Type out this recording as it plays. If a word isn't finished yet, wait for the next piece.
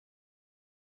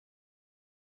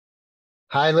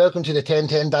Hi, and welcome to the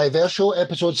 10-10-Diverse show,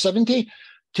 episode 70.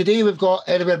 Today we've got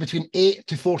anywhere between 8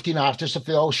 to 14 artists, if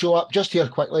they all show up, just here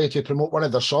quickly to promote one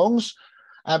of their songs.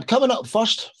 Coming up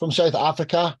first from South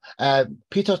Africa,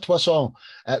 Peter Twisson.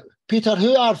 Peter,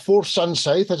 who are Four Sons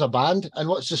South as a band, and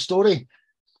what's the story,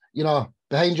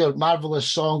 behind your marvellous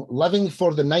song, Living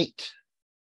for the Night?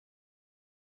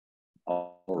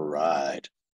 All right.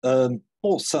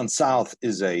 Four Sons South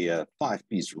is a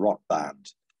five-piece rock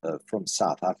band from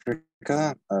South Africa,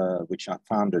 which I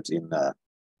founded in the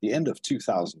end of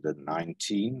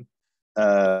 2019.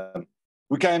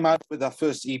 We came out with our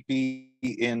first EP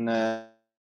in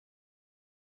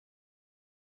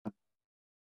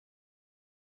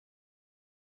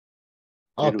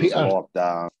Peter.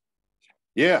 Lockdown.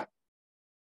 Yeah.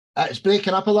 It's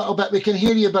breaking up a little bit. We can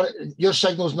hear you, but your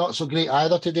signal's not so great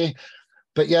either today.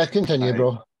 But yeah, continue,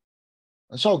 bro.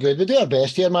 It's all good. We do our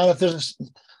best here, man. If there's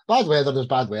bad weather, there's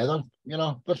bad weather.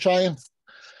 We're trying.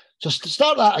 Just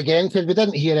start that again, because we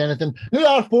didn't hear anything. Who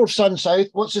are Four Sons South?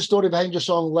 What's the story behind your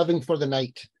song, Living for the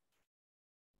Night?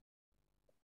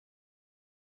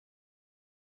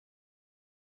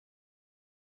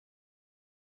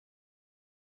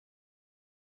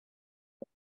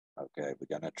 Okay,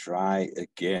 we're going to try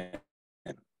again.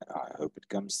 I hope it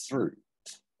comes through.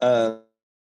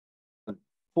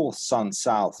 Four Sons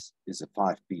South is a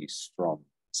five-piece from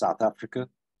South Africa.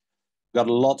 Got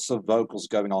lots of vocals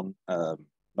going on.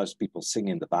 Most people sing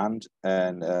in the band,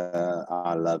 and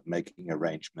I love making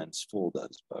arrangements for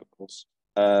those vocals.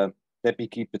 Let me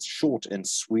keep it short and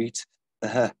sweet.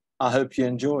 I hope you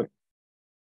enjoy.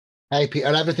 Hey, Peter,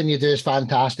 everything you do is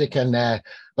fantastic, and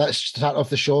let's start off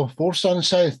the show. Four Sons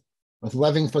South with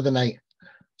Living for the Night.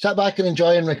 Sit back and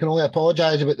enjoy, and we can only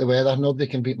apologise about the weather. Nobody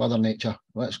can beat Mother Nature.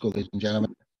 Let's go, ladies and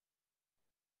gentlemen.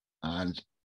 And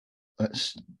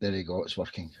there you go, it's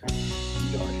working.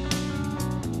 Enjoy.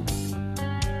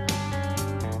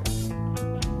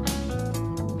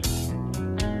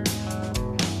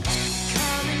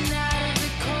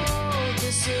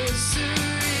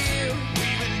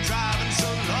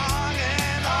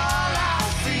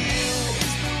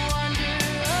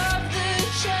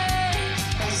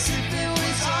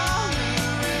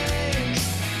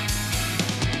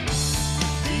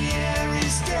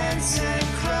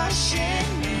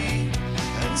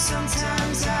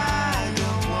 Sometimes I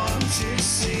don't want to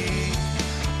see,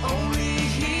 only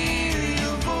hear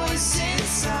your voice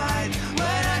inside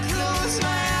when I close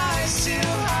my eyes to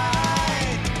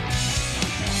hide.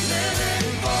 Living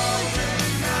for the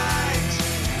night,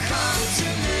 come to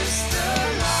miss the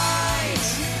light.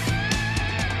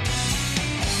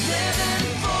 Living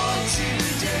for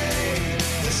today,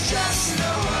 there's just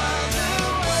no other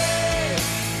way.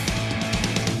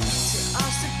 To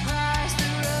our surprise, the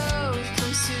road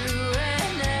comes to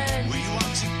an end. We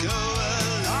want to go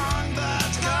along,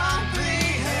 but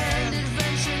comprehend.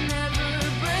 Adventure never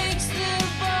breaks the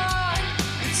bond.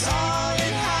 It's all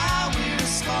in how we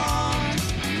respond.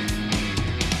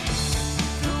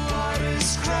 The waters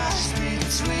crash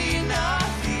between our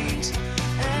feet,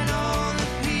 and all the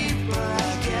people I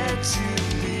get to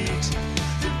meet.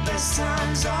 The best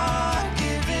times are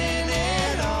giving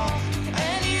it all,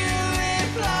 and you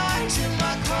reply to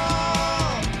my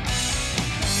call.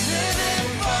 Living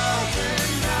for the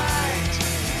night,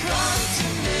 come to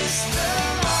miss the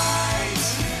light.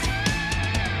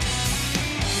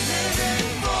 Living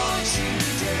for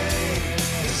today,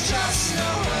 there's just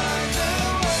no other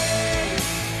way.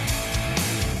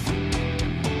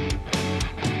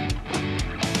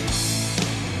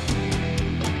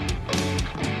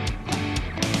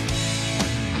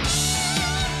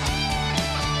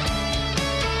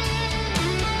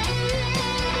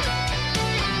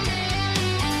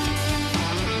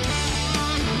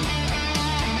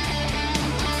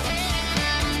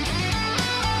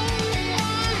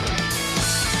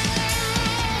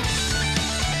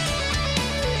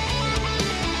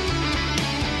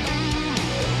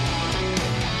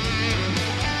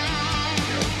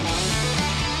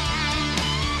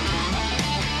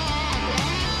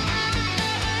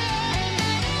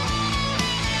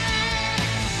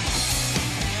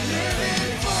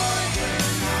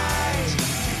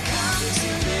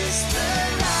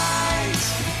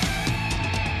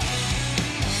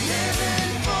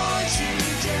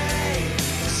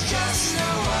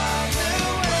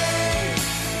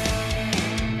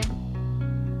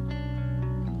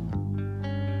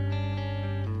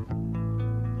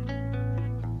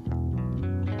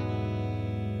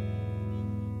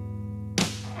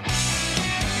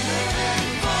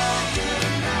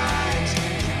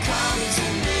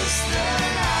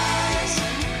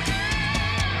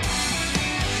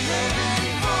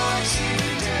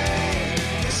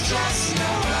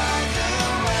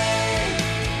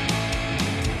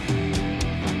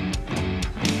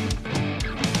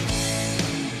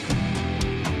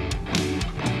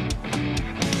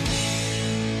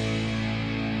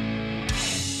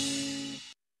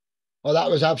 Oh, that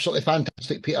was absolutely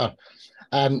fantastic, Peter.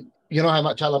 You know how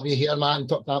much I love you here, man.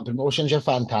 Top Talent Promotions, you're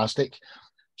fantastic.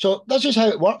 So this is how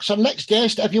it works. Our next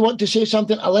guest, if you want to say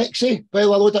something, Alexi,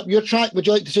 while I load up your track, would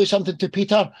you like to say something to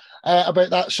Peter about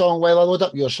that song while I load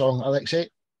up your song, Alexi?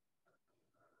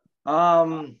 I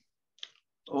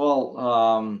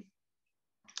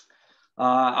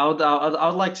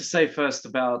would like to say first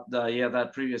about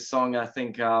that previous song. I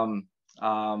think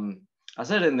I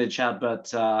said it in the chat,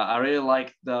 but I really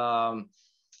liked the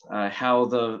how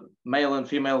the male and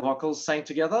female vocals sang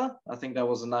together. I think that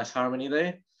was a nice harmony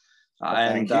there,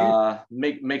 and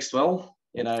mixed well,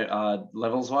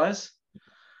 levels wise.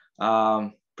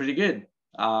 Pretty good.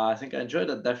 I think I enjoyed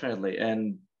it definitely,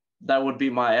 and that would be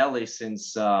my alley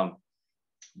since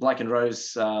Blackened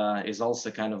Rose is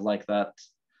also kind of like that.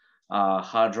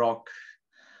 Hard rock,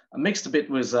 mixed a bit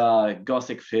with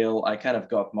gothic feel. I kind of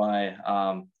got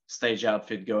my stage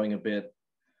outfit going a bit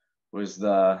with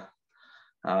the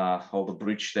all the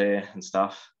bridge there and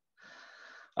stuff.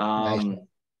 Nice.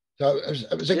 So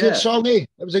it was a good song, eh?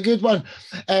 It was a good one.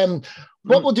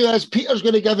 What we'll do is Peter's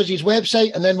going to give us his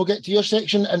website, and then we'll get to your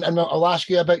section, and I'll ask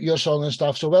you about your song and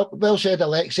stuff. So well said,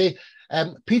 Alexi.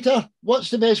 Peter,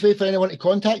 what's the best way for anyone to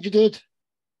contact you, dude?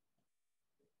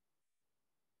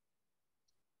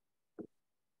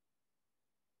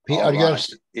 Peter, your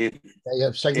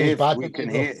signal's bad.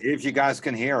 If you guys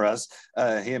can hear us,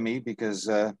 hear me, because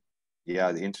the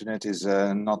internet is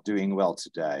not doing well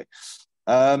today.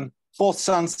 Fourth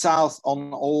Sun South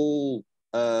on all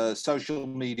social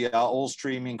media, all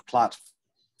streaming platforms.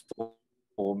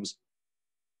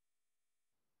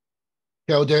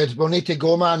 Well, dude, we'll need to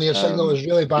go, man. Your signal is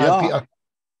really bad, Peter.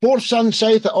 Fourth Sun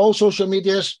South at all social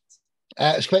medias.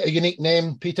 It's quite a unique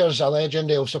name. Peter's a legend.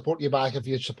 He'll support you back if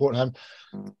you support him.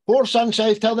 Fourth Sun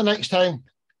South, till the next time.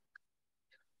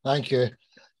 Thank you.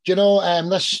 Do you know,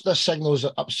 this signal's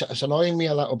it's annoying me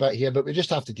a little bit here, but we just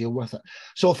have to deal with it.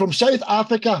 So from South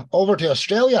Africa over to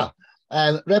Australia,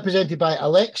 represented by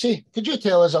Alexi. Could you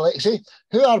tell us, Alexi,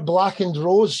 who are Blackened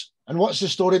Rose, and what's the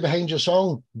story behind your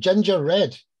song, Ginger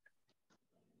Red?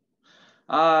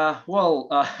 The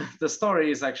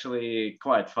story is actually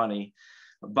quite funny.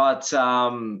 But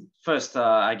first,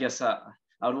 I guess I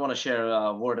would want to share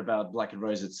a word about Blackened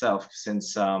Rose itself,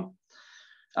 since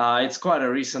it's quite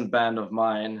a recent band of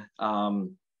mine.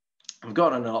 I've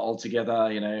gotten it all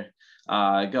together,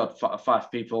 I got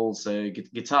five people, so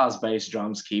guitars, bass,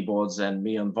 drums, keyboards, and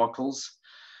me on vocals.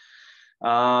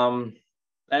 And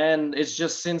it's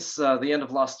just since the end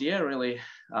of last year, really.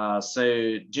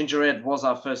 So Ginger Red was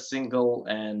our first single,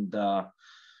 and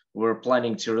we're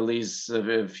planning to release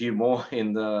a few more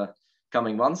in the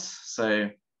coming months. So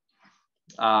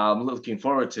I'm looking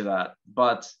forward to that.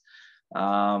 But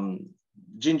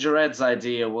Ginger Red's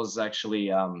idea was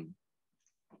actually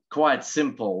quite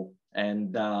simple.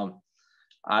 And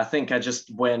I think I just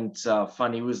went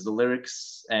funny with the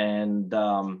lyrics. And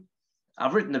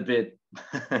I've written a bit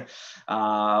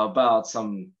about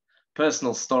some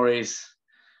personal stories,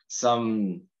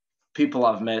 some people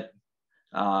I've met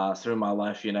through my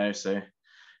life, so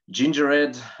Ginger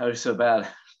Red, oh so bad.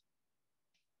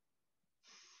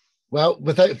 Well,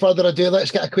 without further ado,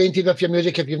 let's get acquainted with your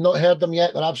music. If you've not heard them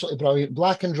yet, they're absolutely brilliant.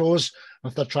 Blackened Rose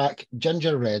with their track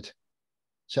Ginger Red.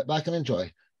 Sit back and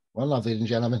enjoy. One love, ladies and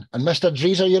gentlemen. And Mr.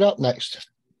 Dreezer, you're up next.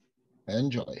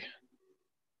 Enjoy.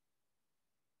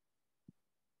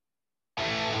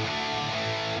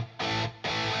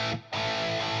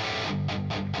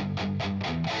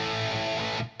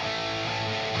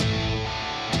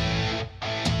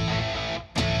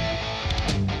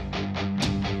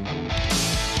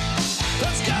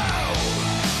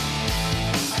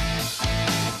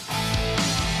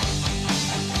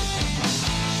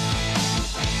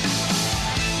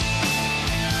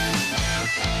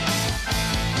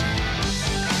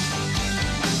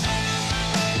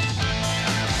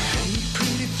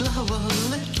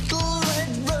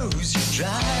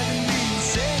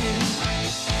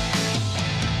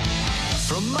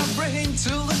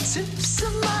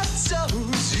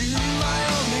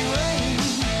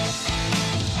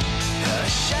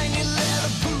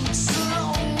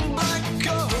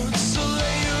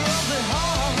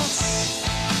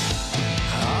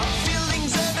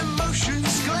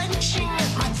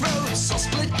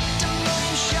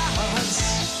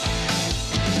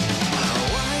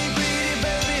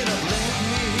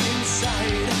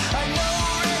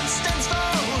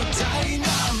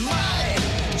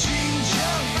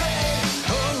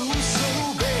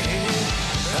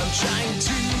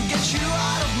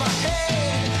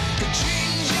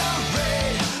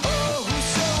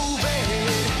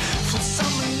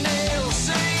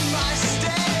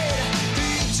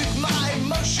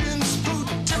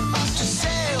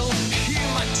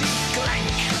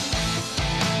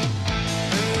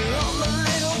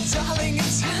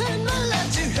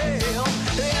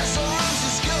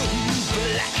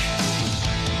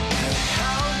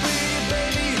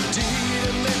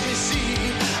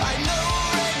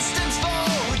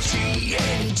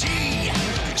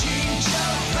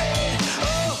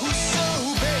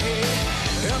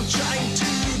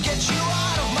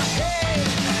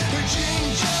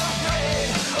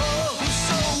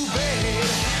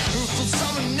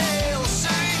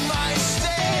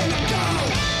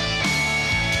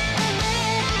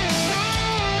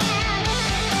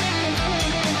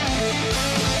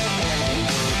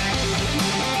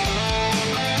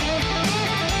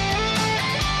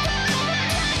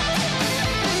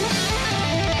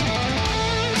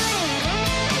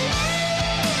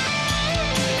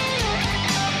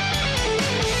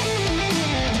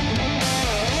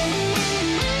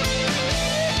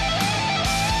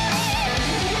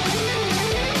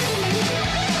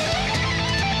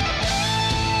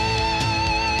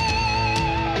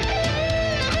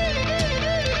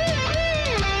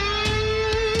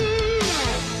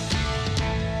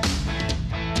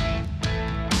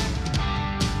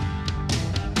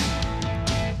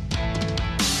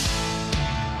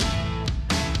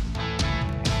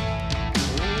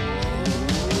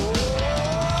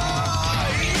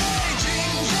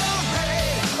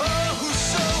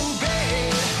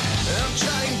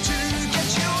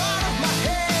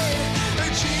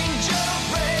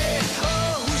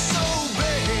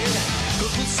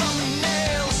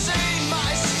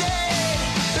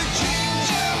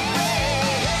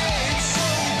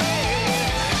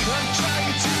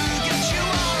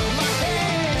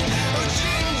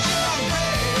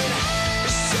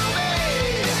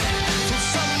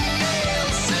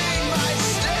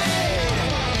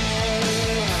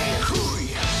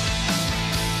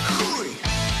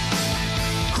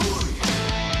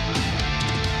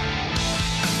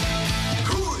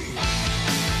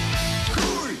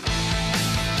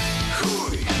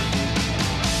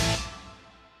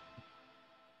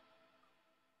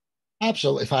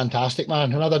 Absolutely fantastic,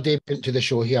 man. Another day into the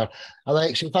show here.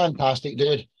 Alexi, fantastic,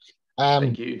 dude.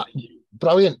 Thank you.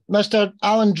 Brilliant. Mr.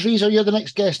 Alan Dreezer, you're the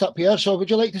next guest up here. So would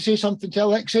you like to say something to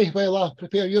Alexi while I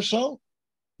prepare your song?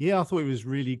 Yeah, I thought it was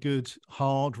really good,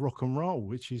 hard rock and roll,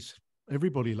 which is,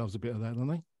 everybody loves a bit of that, don't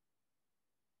they?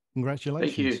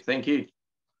 Congratulations. Thank you.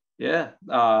 Yeah,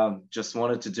 just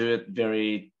wanted to do it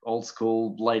very old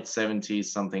school, late 70s,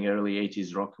 something early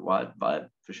 80s rock vibe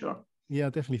for sure. Yeah, I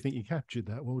definitely think you captured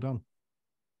that. Well done.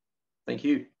 Thank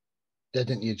you.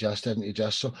 Didn't you just?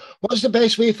 So what's the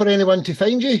best way for anyone to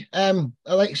find you?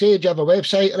 Alexi, do you have a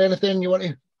website or anything you want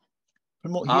to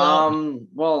promote here?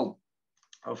 Well,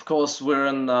 of course, we're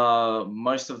in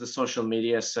most of the social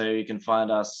media, so you can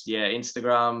find us,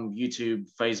 Instagram, YouTube,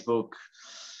 Facebook,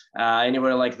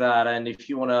 anywhere like that. And if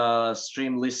you want to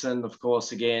stream, listen, of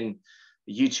course, again,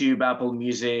 YouTube, Apple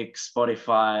Music,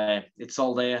 Spotify, it's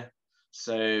all there.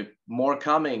 So more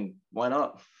coming. Why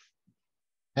not?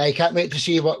 I can't wait to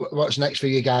see what's next for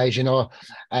you guys, you know.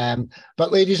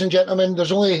 But ladies and gentlemen,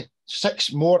 there's only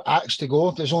 6 more acts to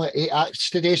go. There's only 8 acts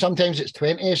today. Sometimes it's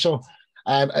 20. So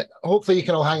hopefully you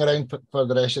can all hang around for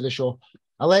the rest of the show.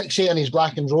 Alexi and his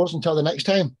Blackened Rose, until the next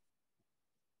time.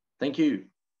 Thank you.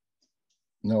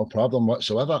 No problem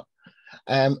whatsoever.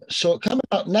 So coming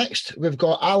up next, we've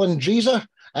got Alan Dreezer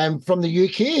from the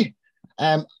UK.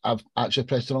 I've actually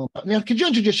pressed the wrong button there. Could you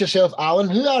introduce yourself, Alan?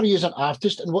 Who are you as an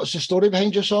artist and what's the story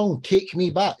behind your song, Take Me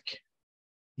Back?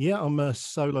 Yeah, I'm a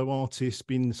solo artist,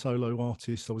 been solo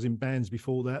artist. I was in bands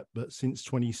before that, but since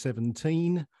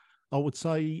 2017, I would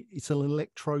say it's an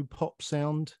electro pop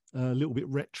sound, a little bit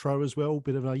retro as well,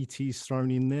 bit of 80s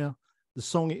thrown in there. The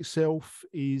song itself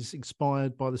is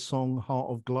inspired by the song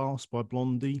Heart of Glass by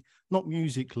Blondie, not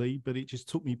musically, but it just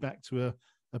took me back to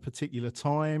a particular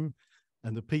time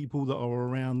and the people that are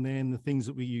around then, the things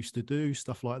that we used to do,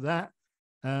 stuff like that.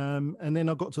 And then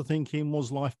I got to thinking,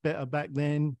 was life better back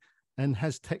then? And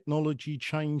has technology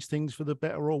changed things for the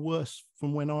better or worse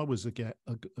from when I was a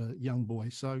young boy?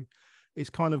 So it's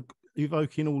kind of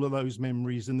evoking all of those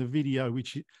memories. And the video,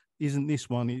 which isn't this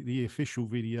one, the official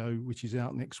video, which is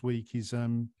out next week, is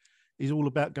all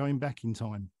about going back in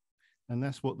time. And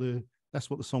that's what the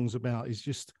song's about, is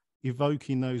just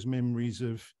evoking those memories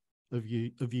of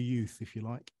your youth, if you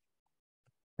like.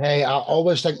 Hey, I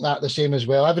always think that the same as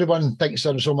well. Everyone thinks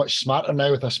they're so much smarter now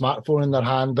with a smartphone in their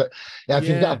hand, but if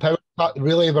you've got a power cut,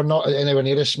 really, we're not anywhere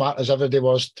near as smart as everybody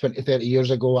was 20, 30 years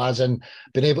ago, as in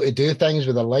being able to do things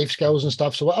with their life skills and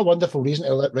stuff. So what a wonderful reason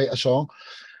to write a song.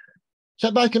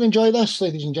 Sit back and enjoy this,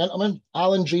 ladies and gentlemen.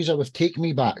 Alan Dreezer with Take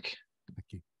Me Back. Thank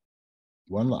you.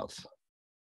 One love.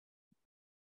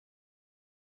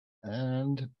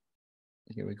 And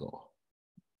here we go.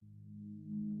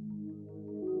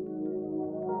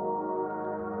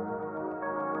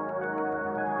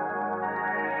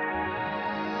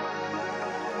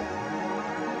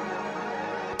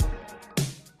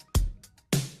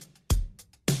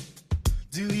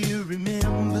 Do you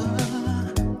remember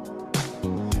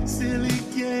silly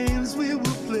games we would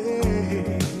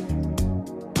play?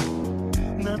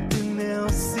 Nothing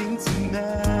else seemed to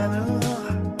matter.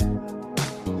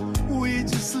 We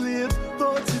just lived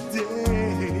for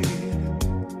today.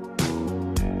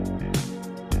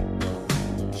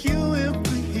 Queuing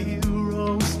for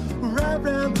heroes right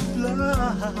round the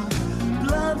block.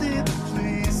 Blinded the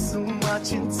police and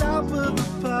watching top of the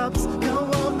pops.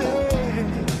 Come on,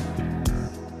 man.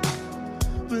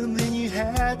 But then you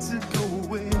had to go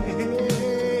away.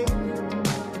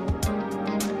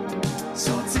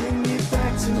 So take me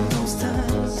back to those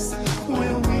times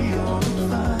when we all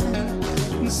find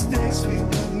mistakes we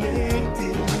would make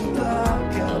didn't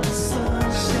block out the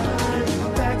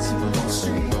sunshine. Back to those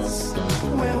streets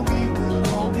where we would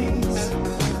all meet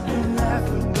and laugh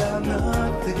about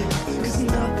nothing, 'cause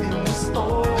nothing was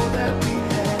all that we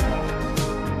had.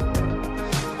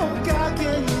 Oh God,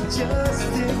 can you just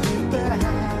take me back?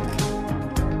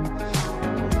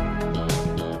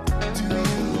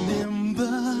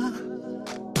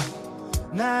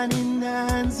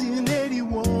 99's in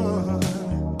 81.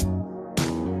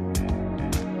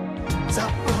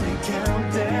 Top 40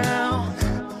 countdown.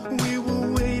 We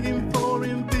were waiting for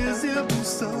invisible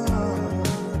sun.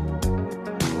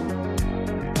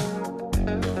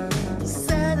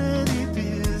 Saturday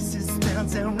visits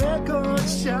downtown record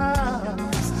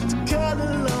shops. To cut a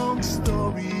long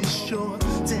story short,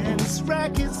 tennis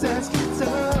rackets as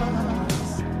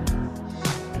guitars.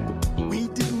 We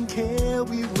didn't care,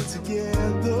 we were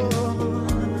together.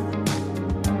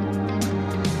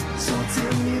 So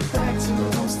take me back to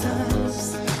those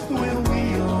times when we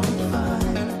all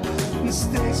find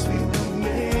mistakes we would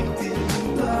make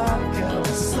didn't block out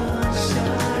the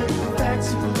sunshine. Back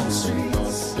to those streets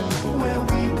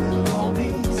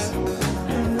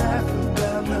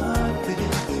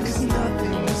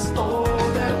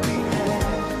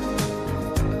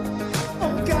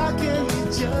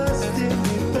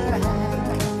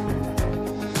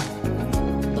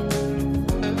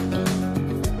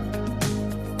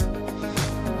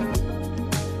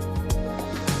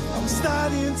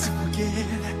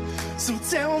forget. So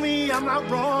tell me I'm not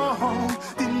wrong.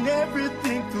 Didn't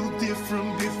everything feel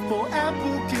different before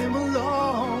Apple came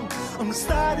along? I'm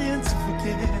starting to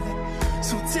forget.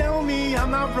 So tell me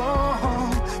I'm not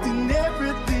wrong. Didn't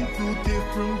everything feel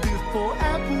different before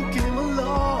Apple came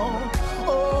along?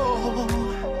 Oh,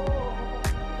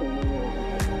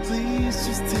 please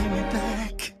just take me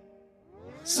back.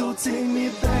 So take me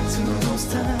back to those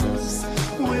times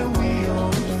where we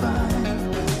all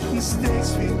find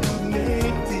mistakes we would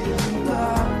make didn't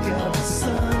block out the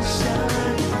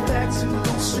sunshine. Back to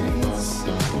those streets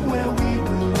where we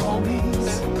will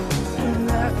always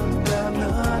laugh about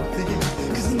nothing,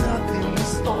 'cause nothing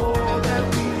is all that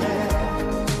we had.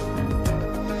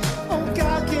 Oh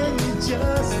God, can you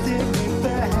just take me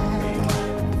back?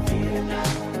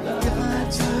 God,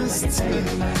 just take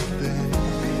me back.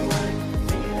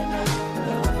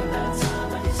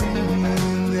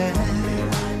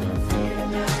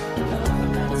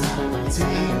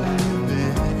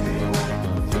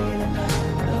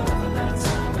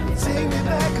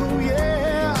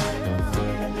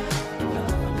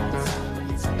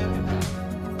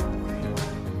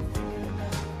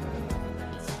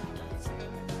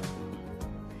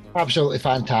 Absolutely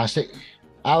fantastic.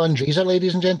 Alan Dreezer,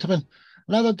 ladies and gentlemen,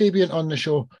 another debutant on the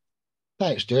show.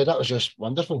 Thanks, dude. That was just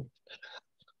wonderful.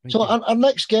 Thank So you. our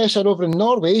next guests are over in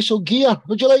Norway. So Gear,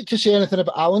 would you like to say anything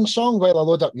about Alan's song while I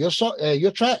load up your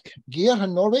track? Gear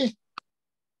in Norway.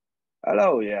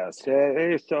 Hello, yes.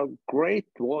 It's a great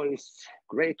voice,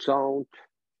 great sound,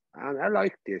 and I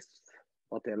like this,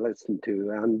 what I listen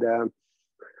to. And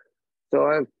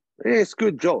so it's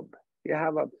good job. You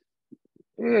have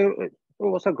it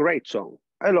was a great song.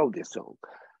 I love this song.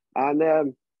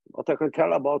 And what I can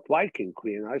tell about Viking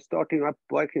Queen, I starting up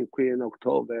Viking Queen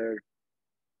October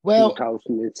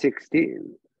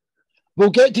 2016.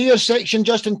 We'll get to your section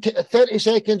just in 30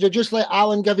 seconds. Or just let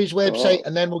Alan give his website,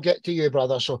 and then we'll get to you,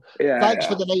 brother. So thanks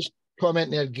for the nice comment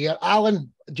there, Gear.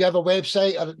 Alan, do you have a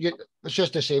website? Or it's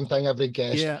just the same thing every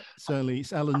guest. Yeah, certainly.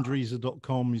 It's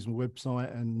alandreezer.com is my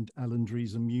website, and Alan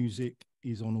Dreezer Music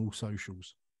is on all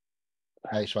socials.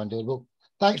 Nice one, dude. Well,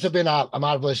 thanks for being a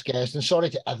marvellous guest, and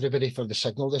sorry to everybody for the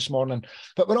signal this morning,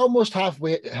 but we're almost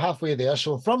halfway there.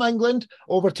 So from England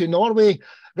over to Norway,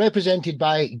 represented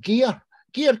by Gear.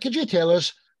 Gear, could you tell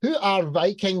us who are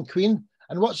Viking Queen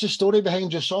and what's the story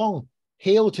behind your song,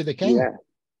 Hail to the King?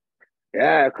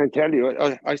 Yeah, I can tell you.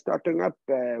 I started up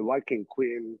Viking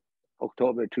Queen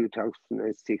October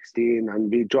 2016, and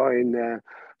we joined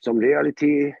some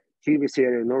reality TV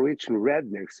series, Norwegian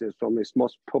Rednecks, from its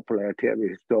most popular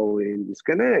TV show in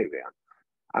Scandinavia.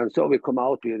 And so we come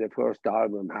out with the first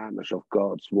album, Hammers of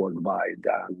Gods Worldwide.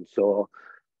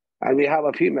 And we have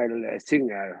a female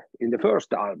singer in the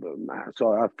first album.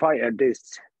 So I fired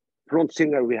this front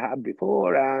singer we had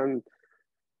before, and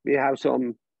we have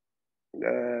some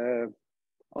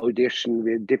audition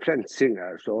with different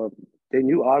singers. So the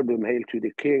new album, Hail to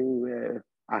the King,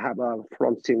 I have a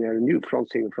new front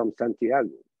singer from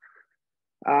Santiago.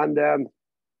 And as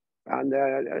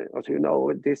you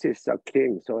know, this is a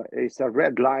king, so it's a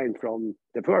red line from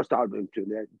the first album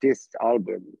to this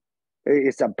album.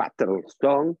 It's a battle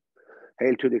song,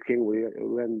 Hail to the King,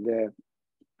 when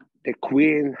the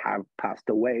queen have passed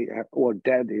away or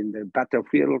dead in the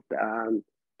battlefield, and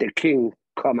the king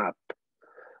come up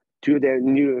to the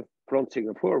new front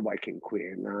singer for Viking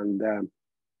Queen,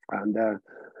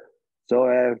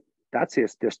 so that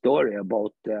is the story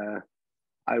about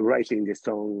I writing the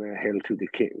song Hail to the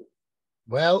King.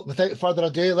 Well, without further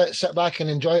ado, let's sit back and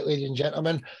enjoy it, ladies and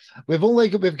gentlemen. We've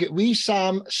got wee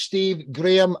Sam, Steve,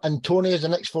 Graham, and Tony as the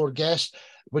next four guests.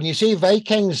 When you say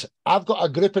Vikings, I've got a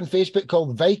group on Facebook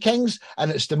called Vikings, and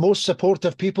it's the most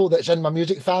supportive people that's in my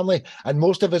music family. And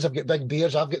most of us have got big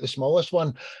beards. I've got the smallest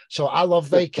one. So I love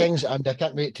Vikings, and I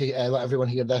can't wait to let everyone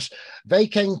hear this.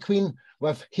 Viking Queen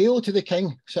with Hail to the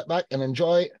King. Sit back and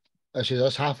enjoy. This is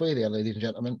us halfway there, ladies and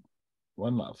gentlemen.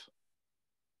 One love.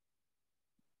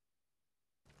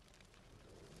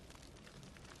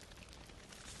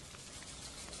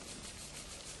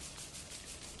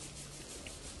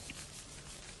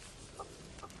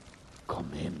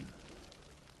 Come in.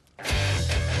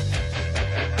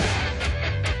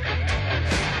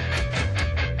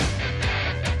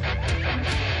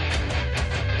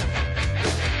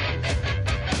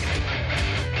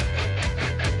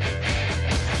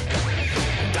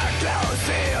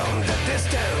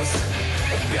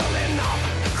 Building up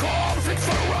conflict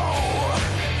for row.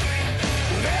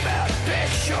 Vivid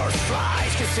pictures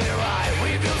flies, consider I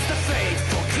reveals the fate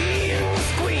for kings,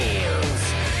 queens,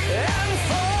 and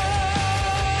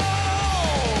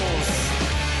foes.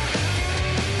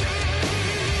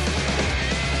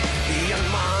 Young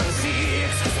man, see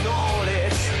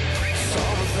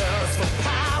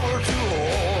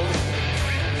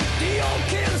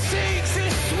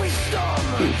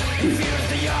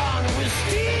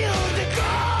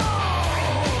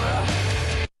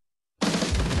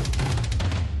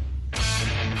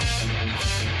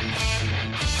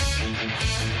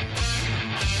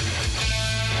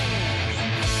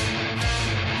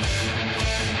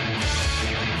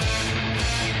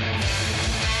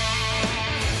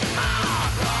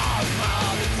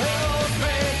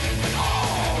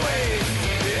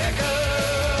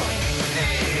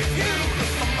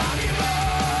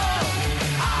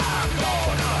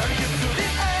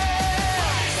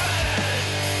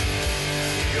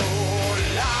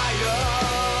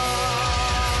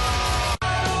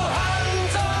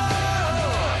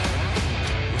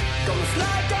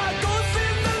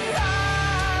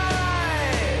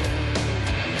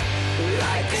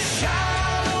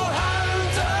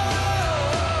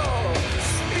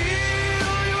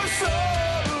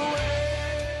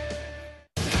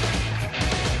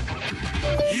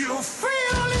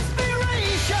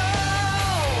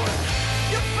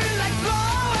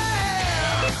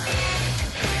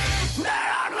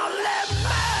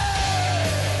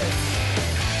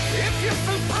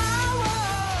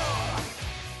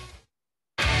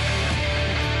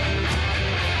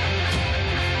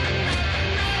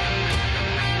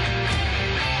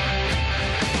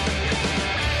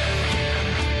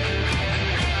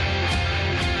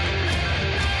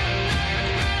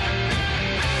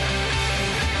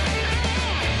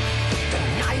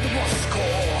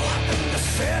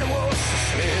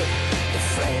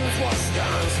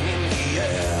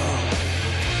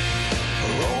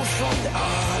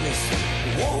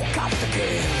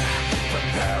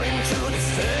referring to the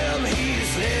film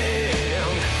he's in.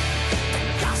 The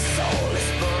gas soul is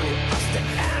burning as the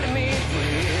enemy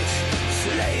breach,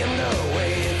 slaying their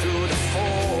way through the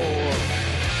fall.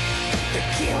 The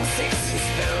king seeks his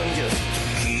vengeance to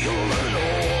kill and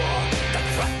all that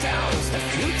threatens the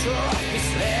future of his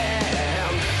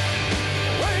land.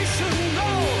 We should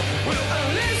know we'll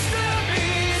unleash the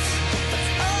beast.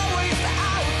 That's always the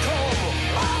outcome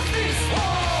of this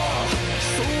war.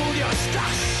 Soldiers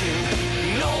dashing,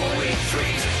 no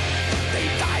retreat. They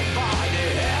die by the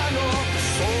hand of the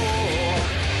sword.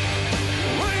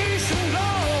 We should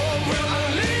know we'll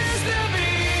unleash the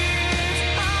beast.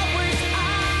 Always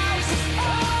out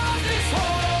of this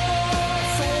war.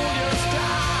 Soldiers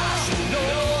dashing, no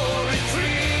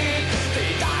retreat. They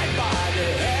die by the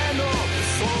hand of the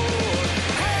sword.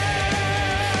 Hail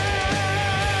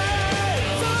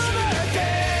to the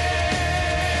gale.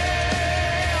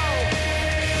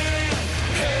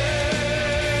 Hail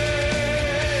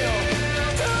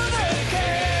to the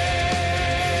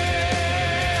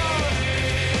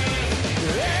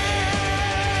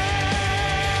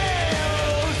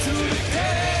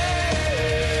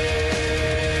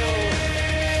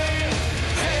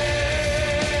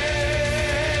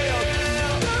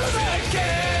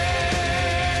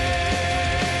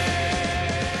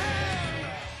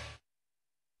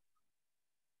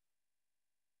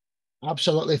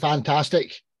Absolutely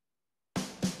fantastic.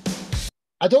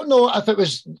 I don't know if it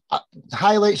was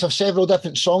highlights of several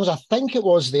different songs. I think it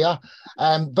was there.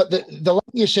 But the link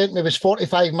you sent me was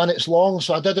 45 minutes long,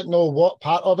 so I didn't know what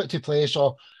part of it to play.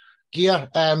 So, Gear,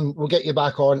 we'll get you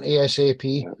back on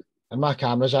ASAP. And my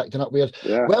camera's acting up weird.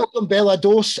 Yeah. Welcome, Bella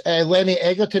Dose. Lenny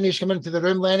Egerton, he's come into the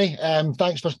room, Lenny.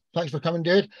 Thanks for coming,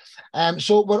 dude.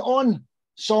 So we're on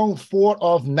song 4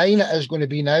 of 9 it is going to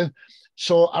be now.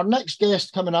 So our next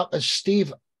guest coming up is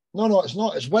Steve. No, it's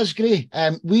not. It's Wiz Gray.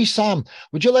 Wee Sam,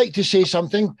 would you like to say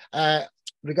something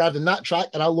regarding that track?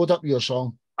 And I'll load up your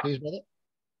song, please, brother.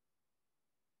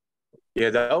 Yeah,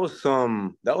 that was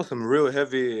some real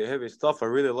heavy stuff. I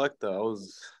really liked that.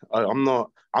 I'm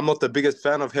not the biggest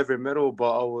fan of heavy metal,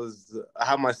 but I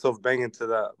had myself banging to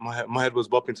that. My head was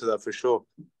bopping to that for sure.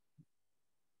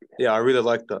 Yeah, I really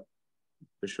liked that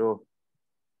for sure.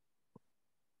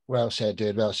 Well said,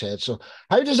 dude. Well said. So,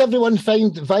 how does everyone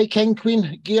find Viking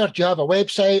Queen Gear? Do you have a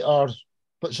website or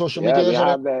what social media?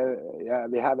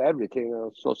 We have everything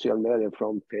on social media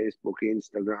from Facebook,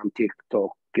 Instagram,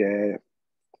 TikTok,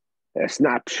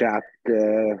 Snapchat,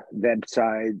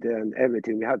 website, and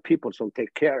everything. We have people who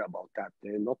take care about that,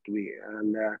 not we.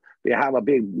 And we have a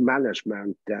big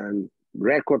management and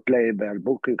record label,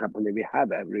 booking company. We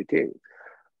have everything,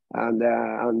 and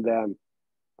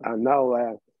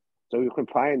now. So you can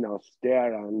find us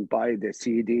there and buy the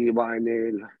CD,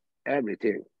 vinyl,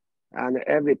 everything. And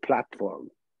every platform,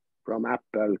 from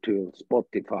Apple to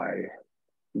Spotify,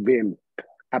 Wimp,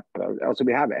 Apple. Also,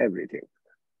 we have everything.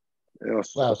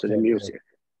 Also the music.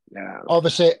 Yeah.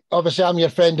 Obviously, I'm your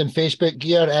friend on Facebook,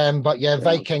 Gear. But yeah,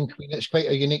 Viking Queen, it's quite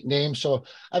a unique name. So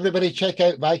everybody check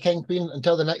out Viking Queen.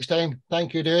 Until the next time.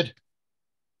 Thank you, dude.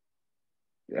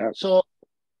 Yeah. So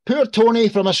poor Tony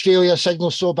from Australia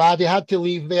signaled so bad he had to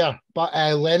leave there, but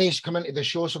Lenny's come into the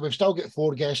show, so we've still got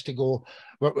 4 guests to go.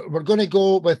 We're going to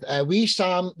go with Wee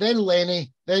Sam, then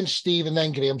Lenny, then Steve, and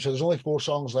then Graham. So there's only 4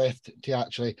 songs left to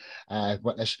actually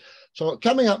witness. So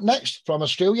coming up next from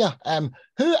Australia,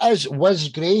 who is Wiz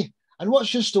Gray, and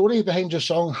what's your story behind your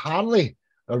song Harley?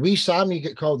 Or Wee Sam, you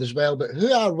get called as well, but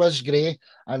who are Wiz Gray,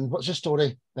 and what's the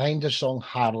story behind your song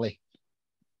Harley?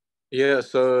 Yeah,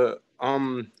 so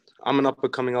I'm an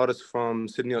up-and-coming artist from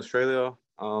Sydney, Australia.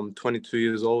 22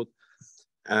 years old,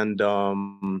 and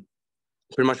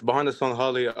pretty much behind the song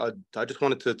Harley, I just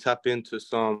wanted to tap into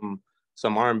some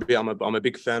R&B. I'm a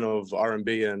big fan of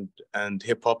R&B and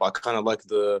hip hop. I kind of like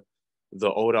the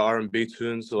older R&B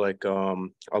tunes, like I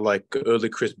like early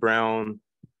Chris Brown,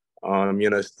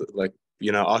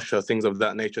 Usher, things of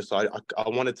that nature. So I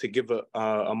wanted to give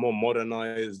a more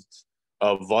modernized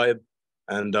vibe,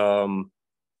 and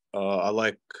I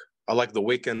like The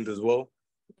Weeknd as well.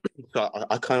 So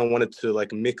I kind of wanted to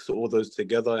like mix all those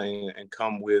together and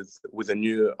come with a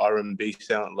new R&B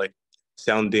sound, like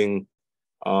sounding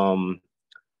kind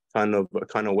of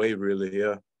way, really.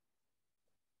 Yeah.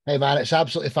 Hey man, it's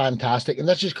absolutely fantastic, and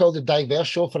this is called the Diverse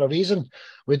Show for a reason.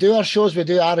 We do our shows, we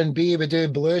do R&B, we do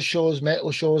blues shows,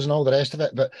 metal shows, and all the rest of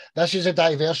it. But this is a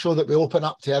diverse show that we open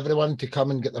up to everyone to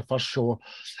come and get their first show.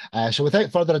 So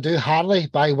without further ado, Harley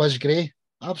by Wiz Gray.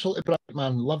 Absolutely brilliant,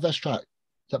 man. Love this track.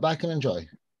 Sit back and enjoy.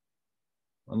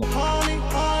 Harley,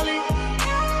 Harley,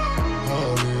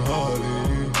 Harley,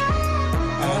 Harley.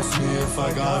 Ask me if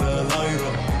I got a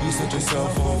lighter. You set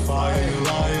yourself on fire, you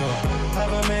liar.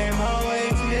 Haven't made my way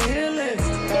to your hit list.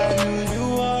 Bad news, you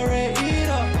are a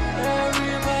eater.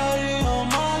 Everybody on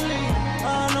Molly.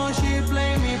 I know she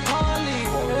blame me Polly.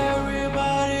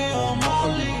 Everybody on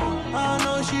Molly. I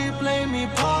know she blame me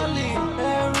Polly.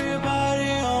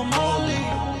 Everybody on Molly.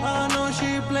 I know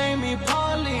she blame me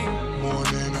Polly.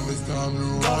 Morning and it's time to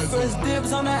rise First up.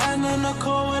 dibs on the end and the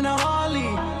core and the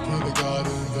Harley. To the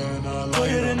garden, then I Put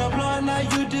light it in up. a blunt, now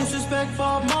you disrespect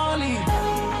for Molly.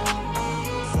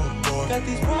 Fuck boy. Got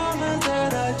these problems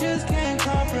that I just can't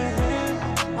comprehend.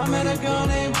 I met a girl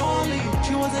named Harley.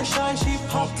 She wasn't shy, she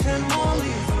popped 10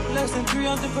 mollies. Less than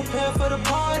 300 prepared for the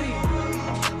party.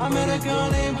 I met a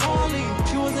girl named Harley.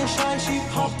 She wasn't shy, she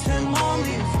popped 10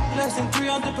 mollies. Less than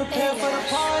 300 prepared for the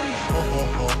party.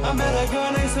 I met a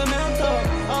girl named Samantha.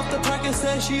 Off the practice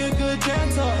said she a good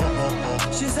dancer.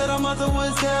 She said her mother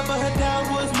was there, but her dad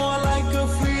was more like a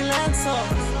freelancer.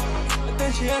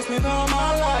 Then she asked me about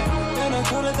my life, and I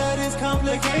told her that it's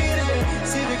complicated.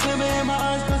 See the glimmer in my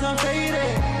eyes cause I'm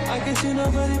faded. I can see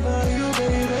nobody but you,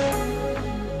 baby.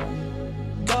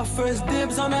 Got first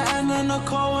dibs on the end and the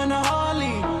car and the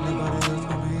Harley. Nobody else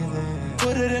will be there.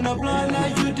 Put it in a blunt, now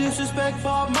you disrespect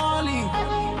for Molly.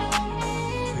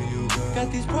 Got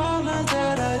these problems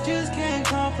that I just can't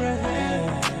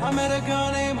comprehend. I met a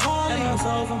girl named Harley, and I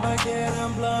saw from back here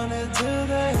and blunted to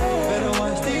the head. Better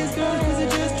watch these girls cause they're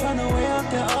just trying to weigh out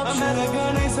their options. I met a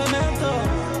girl named Samantha.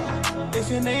 If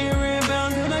your name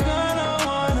rebound, then I'm gonna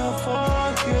wanna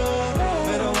fuck you.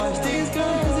 Better watch these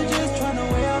girls cause they're just trying to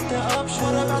weigh out their options.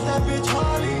 What about that bitch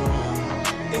Harley?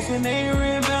 If your name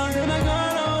rebound, then I'm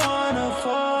gonna wanna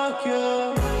fuck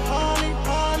you. Harley,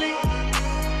 Harley.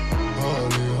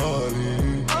 Harley, Harley.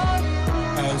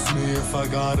 Ask me if I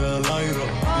got a lighter.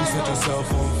 You set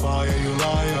yourself on fire, you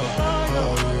liar.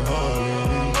 Harley, Harley.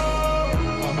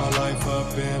 All my life I've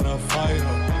been a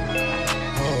fighter.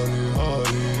 Harley,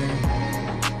 Harley.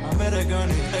 I met a girl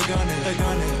named,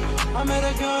 I met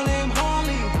a girl named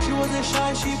Harley. She wasn't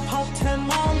shy, she popped 10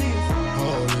 mollies.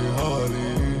 Harley, Harley.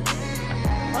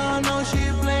 I know she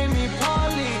blamed me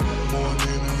Polly.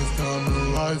 Morning and it's time to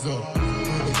rise up. To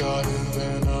the garden,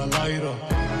 then I light up.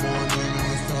 Morning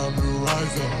and it's time to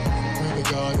rise up. To the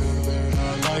garden, then I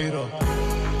light up.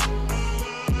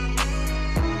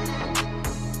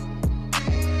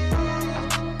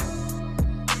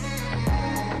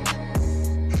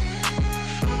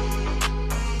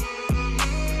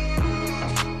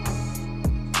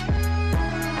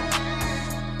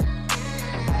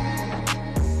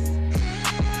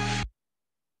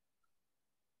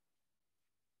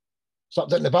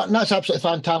 Something in the button. That's absolutely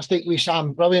fantastic. We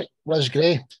Sam, brilliant. Was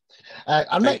great.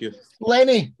 Thank you.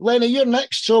 Lenny, you're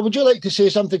next. So would you like to say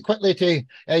something quickly to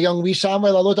young wee Sam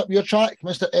while I load up your track,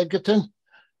 Mr. Edgerton?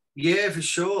 Yeah, for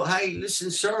sure. Hey,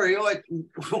 listen, sorry,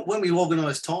 when we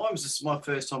organised times, this is my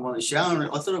first time on the show, and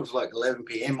I thought it was like 11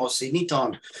 p.m. or Sydney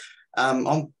time.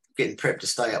 I'm getting prepped to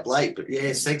stay up late, but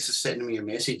yeah, thanks for sending me a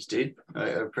message, dude. I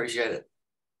appreciate it.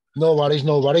 No worries,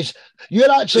 no worries.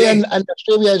 You're actually in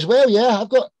Australia as well, yeah?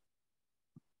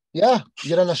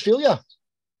 You're in Australia.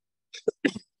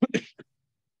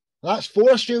 That's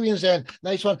 4 Australians then.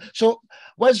 Nice one. So,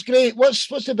 what's great? What's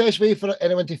the best way for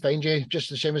anyone to find you? Just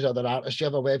the same as other artists. Do you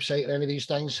have a website or any of these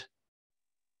things?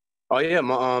 Oh yeah,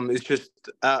 it's just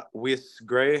at With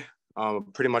Gray.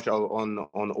 Pretty much on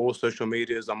all social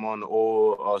medias. I'm on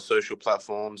all social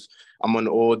platforms. I'm on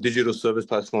all digital service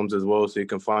platforms as well. So you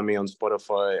can find me on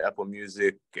Spotify, Apple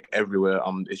Music, everywhere.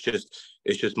 It's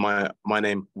just my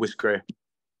name, With Gray.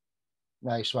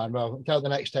 Nice one. Well, until the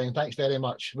next time, thanks very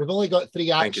much. We've only got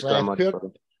 3 acts Thank you left. so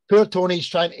much. Poor Tony's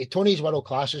Tony's world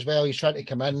class as well. He's trying to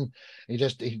come in. He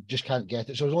just can't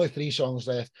get it. So there's only 3 songs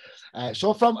left.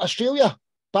 So from Australia,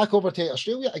 back over to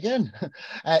Australia again.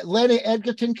 Lenny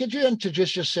Edgerton, could you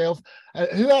introduce yourself?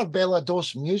 Who are Bella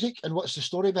Dose Music and what's the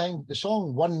story behind the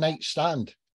song One Night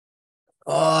Stand?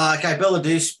 Oh, okay. Bella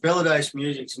Dose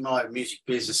Music's my music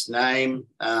business name.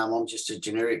 I'm just a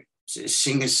generic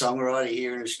singer-songwriter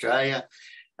here in Australia.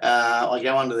 I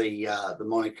go under the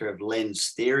moniker of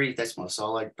Lens Theory. That's my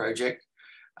solo project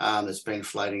that's been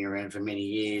floating around for many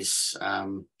years.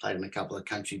 Played in a couple of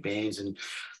country bands and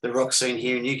the rock scene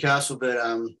here in Newcastle. But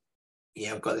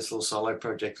yeah, I've got this little solo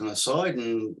project on the side,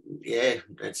 and yeah,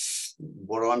 that's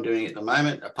what I'm doing at the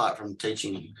moment. Apart from teach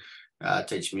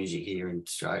music here in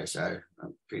Australia, so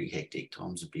I'm pretty hectic.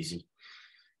 Times are busy.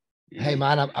 Yeah. Hey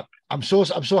man, I'm so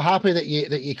happy that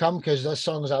you come, because this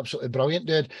song is absolutely brilliant,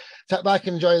 dude. Sit back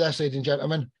and enjoy this, ladies and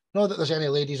gentlemen. Not that there's any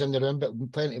ladies in the room, but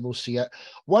plenty will see it.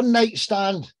 One Night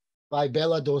Stand by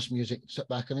Bella Dose Music. Sit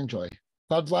back and enjoy.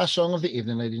 Third last song of the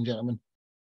evening, ladies and gentlemen.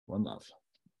 One love.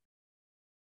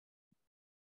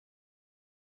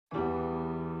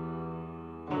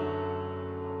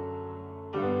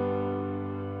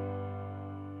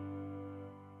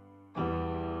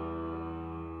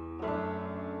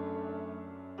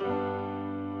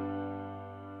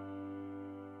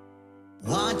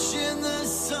 Watching the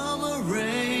summer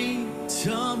rain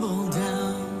tumble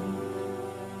down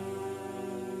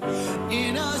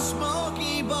in a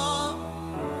smoky bar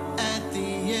at the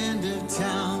end of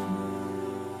town.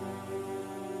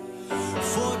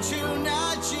 For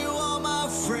tonight you are my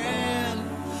friend.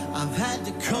 I've had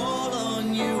to call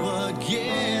on you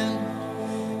again.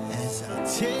 As I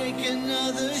take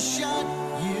another shot,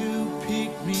 you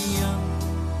pick me up.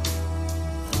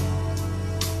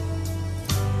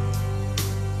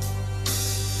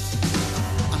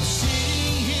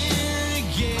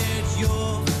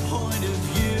 Your point of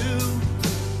view.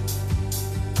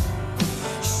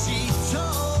 She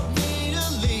told me to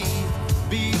leave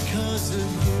because of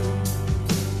you.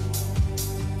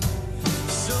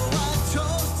 So I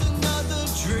toast another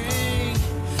drink.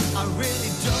 I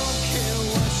really don't care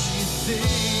what she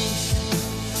thinks.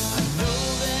 I know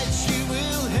that she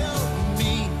will help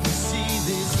me see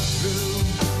this through.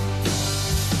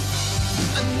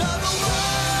 Another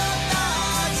one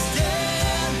night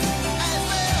stand as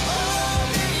we're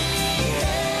holding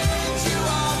hands. You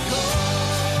are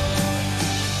gone.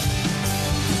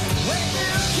 When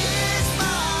you kiss my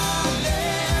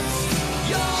lips,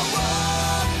 your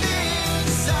warm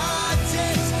inside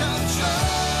takes control.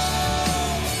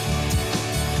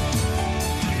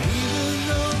 Even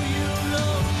though you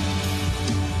know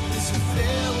this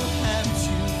affair will have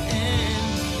to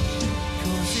end,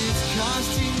 'cause it's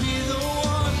costing me the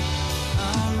one I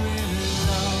really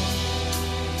love.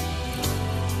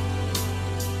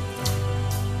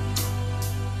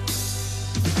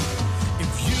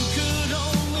 If you could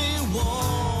only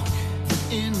walk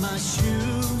in my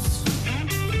shoes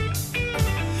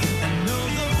and know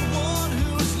the one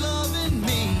who's loving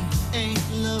me ain't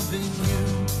loving you.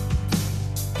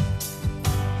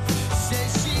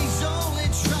 Says she's only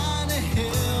trying to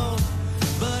help,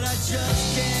 but I just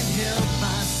can't help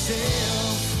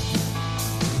myself.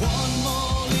 One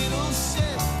more little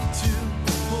step to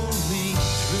pull me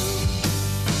through.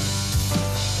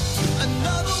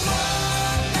 Another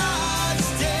one night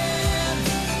stand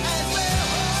as we're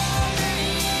holding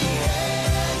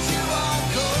hands. You are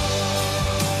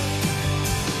gone.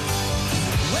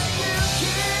 When you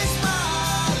kiss my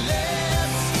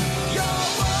lips, your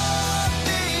warm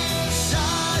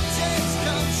inside takes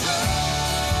control.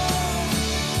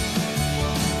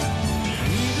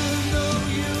 Even though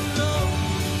you know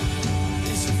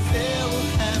this affair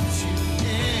will have to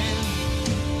end,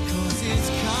 'cause it's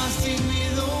costing me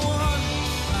the one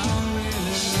I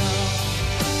really love.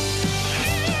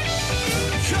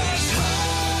 'Cause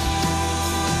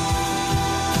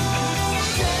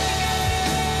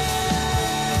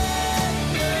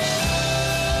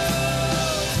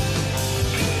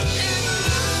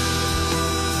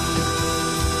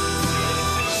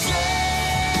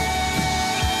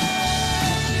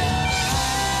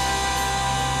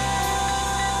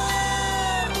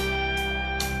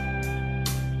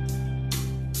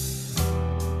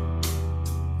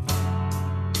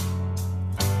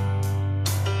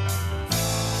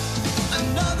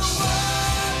another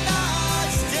one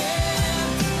night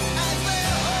stand as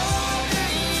we're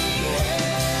holding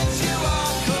hands. You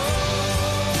are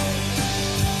gone.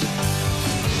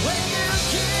 When you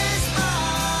kiss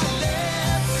my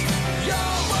lips,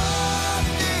 your warm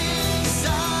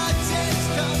inside takes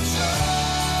control.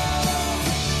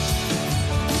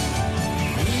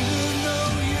 Even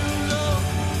though you know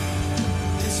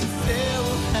this affair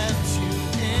will have to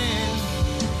end,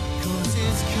 'cause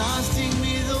it's costing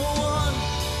me the one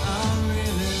I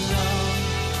really love.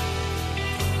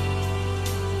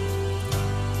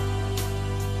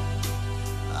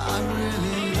 I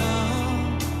really love.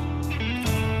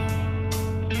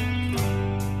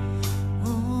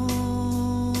 Ooh.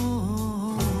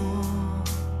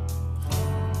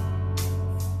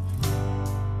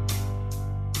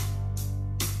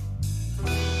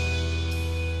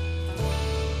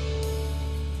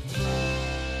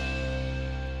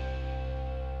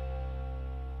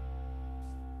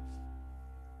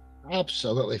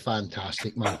 Absolutely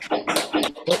fantastic, man.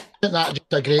 Isn't that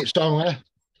just a great song, eh?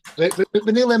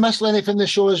 We nearly missed Lenny from the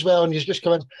show as well, and he's just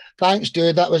coming. Thanks,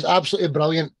 dude. That was absolutely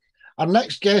brilliant. Our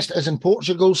next guest is in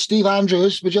Portugal, Steve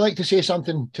Andrews. Would you like to say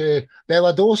something to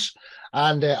Bella Dose?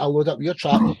 And I'll load up your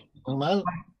track, young man.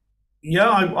 Yeah,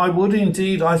 I would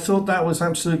indeed. I thought that was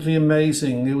absolutely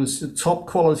amazing. It was top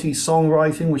quality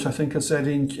songwriting, which I think I said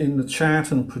in the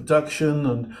chat, and production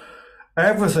and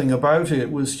everything about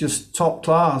it was just top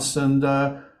class. And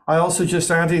I also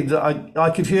just added that I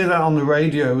could hear that on the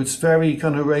radio. It's very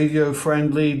kind of radio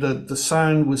friendly. The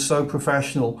sound was so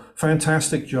professional.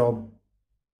 Fantastic job.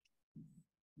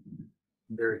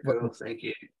 Very cool. Thank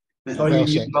you. Oh,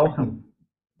 you're welcome.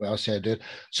 Well said, dude.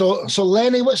 So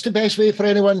Lenny, what's the best way for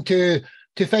anyone to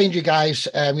find you guys?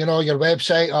 You know, your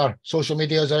website or social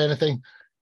medias or anything?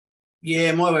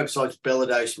 Yeah, my website's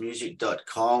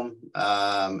belladosemusic.com.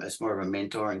 It's more of a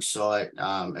mentoring site.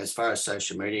 As far as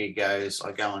social media goes,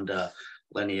 I go under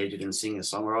Lenny Edgerton,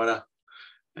 singer-songwriter,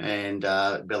 and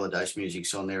Bella Dose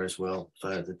Music's on there as well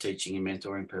for the teaching and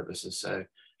mentoring purposes. So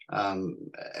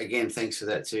again, thanks for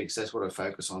that too, because that's what I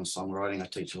focus on, songwriting. I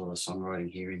teach a lot of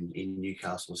songwriting here in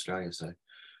Newcastle, Australia. So.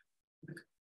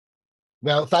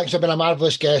 Well, thanks for being a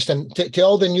marvellous guest. And to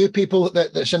all the new people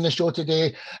that's in the show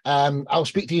today, I'll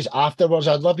speak to you afterwards.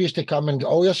 I'd love you to come and get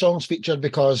all your songs featured,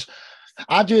 because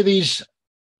I do these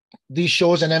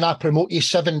shows and then I promote you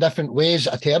 7 different ways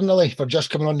eternally for just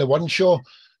coming on the one show.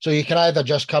 So you can either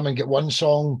just come and get one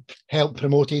song help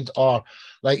promoted, or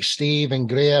like Steve and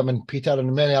Graham and Peter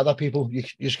and many other people, you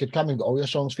just could come and get all your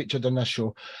songs featured on this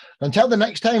show. Until the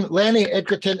next time, Lenny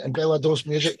Edgerton and Bella Dose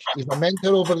Music. He's my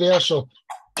mentor over there, so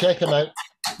check him out.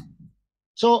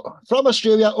 So from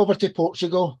Australia over to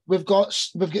Portugal, we've got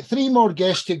 3 more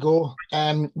guests to go.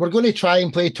 We're going to try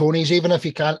and play Tony's, even if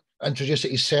he can't introduce it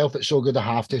himself. It's so good I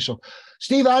have to. So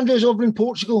Steve Andrews over in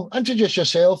Portugal, introduce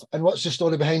yourself and what's the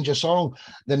story behind your song,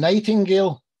 The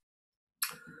Nightingale?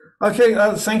 Okay,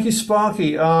 thank you,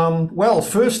 Sparky. Well,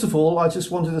 first of all, I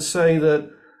just wanted to say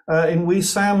that in Wee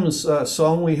Sam's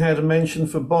song, we had a mention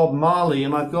for Bob Marley,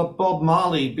 and I've got Bob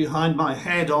Marley behind my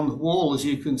head on the wall, as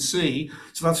you can see.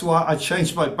 So that's why I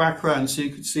changed my background so you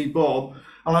could see Bob.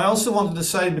 And I also wanted to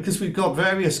say, because we've got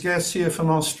various guests here from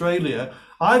Australia,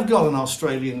 I've got an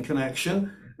Australian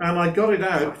connection, and I got it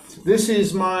out. This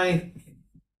is my, I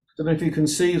don't know if you can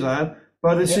see that,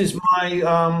 but this is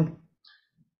my,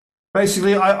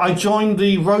 basically, I joined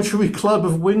the Rotary Club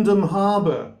of Wyndham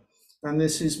Harbour. And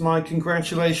this is my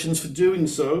congratulations for doing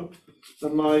so,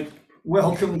 and my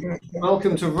welcome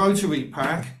to Rotary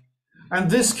Pack. And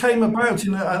this came about,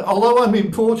 although I'm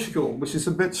in Portugal, which is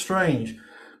a bit strange,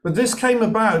 but this came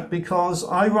about because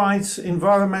I write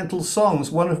environmental songs,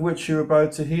 one of which you're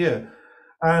about to hear.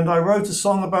 And I wrote a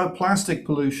song about plastic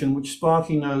pollution, which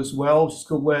Sparky knows well, which is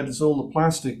called Where Does All the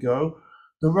Plastic Go?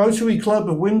 The Rotary Club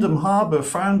of Wyndham Harbour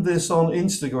found this on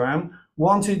Instagram,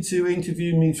 wanted to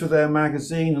interview me for their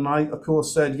magazine, and I, of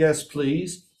course, said, yes,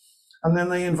 please. And then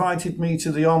they invited me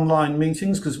to the online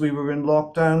meetings because we were in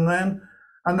lockdown then.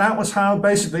 And that was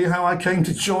basically how I came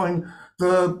to join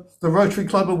the Rotary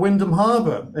Club of Wyndham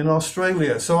Harbour in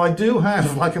Australia. So I do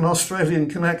have like an Australian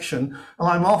connection, and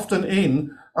I'm often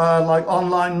in like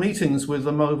online meetings with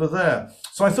them over there.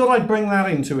 So I thought I'd bring that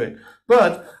into it.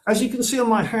 But as you can see on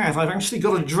my hat, I've actually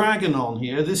got a dragon on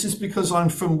here. This is because I'm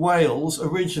from Wales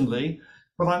originally,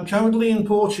 but I'm currently in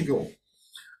Portugal.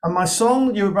 And my song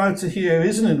that you're about to hear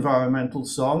is an environmental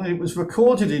song. It was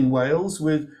recorded in Wales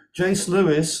with Jace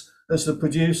Lewis as the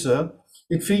producer.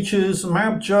 It features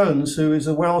Mab Jones, who is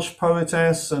a Welsh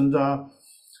poetess and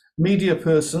media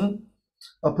person,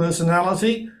 a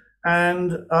personality.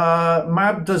 And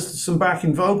Mab does some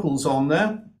backing vocals on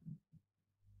there.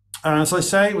 And as I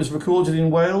say, it was recorded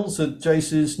in Wales at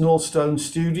Jace's Northstone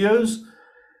Studios.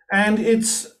 And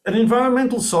it's an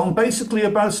environmental song basically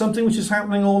about something which is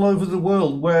happening all over the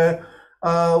world, where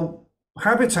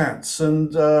habitats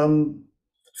and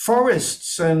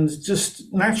forests and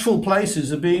just natural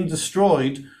places are being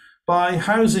destroyed by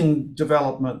housing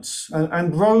developments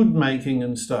and road making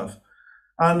and stuff.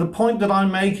 And the point that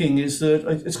I'm making is that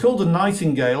it's called a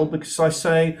nightingale because I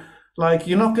say, like,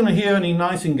 you're not going to hear any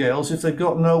nightingales if they've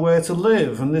got nowhere to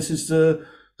live. And this is the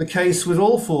case with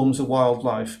all forms of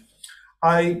wildlife.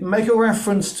 I make a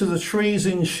reference to the trees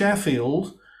in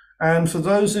Sheffield. And for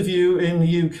those of you in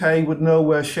the UK would know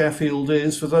where Sheffield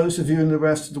is. For those of you in the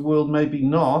rest of the world, maybe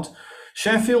not.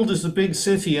 Sheffield is a big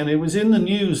city, and it was in the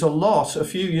news a lot a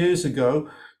few years ago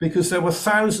because there were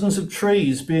thousands of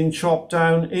trees being chopped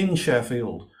down in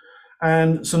Sheffield.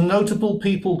 And some notable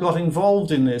people got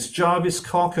involved in this. Jarvis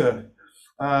Cocker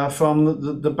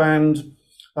from the band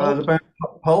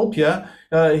Pulp, yeah.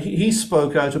 He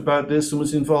spoke out about this and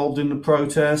was involved in the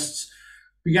protests.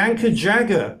 Bianca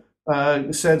Jagger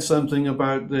said something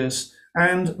about this.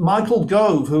 And Michael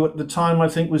Gove, who at the time I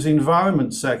think was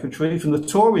Environment Secretary from the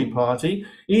Tory party,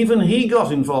 even he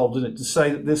got involved in it to say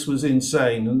that this was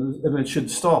insane and it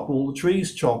should stop all the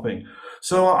trees chopping.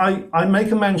 So I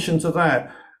make a mention to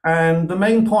that. And the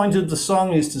main point of the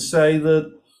song is to say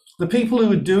that the people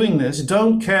who are doing this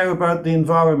don't care about the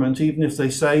environment, even if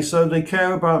they say so. They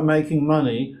care about making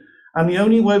money. And the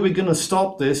only way we're going to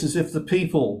stop this is if the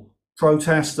people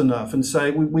protest enough and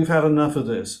say, we've had enough of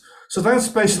this. So that's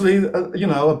basically, you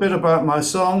know, a bit about my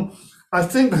song. I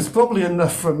think that's probably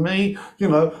enough from me. You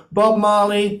know, Bob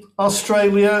Marley,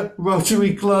 Australia,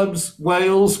 Rotary clubs,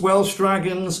 Wales, Welsh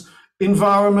Dragons,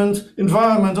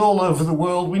 environment all over the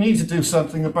world. We need to do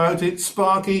something about it.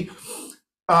 Sparky,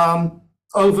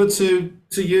 over to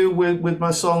you with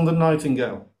my song, The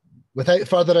Nightingale. Without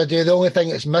further ado, the only thing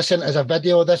that's missing is a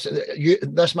video. This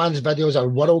man's videos are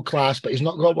world class, but he's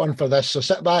not got one for this. So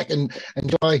sit back and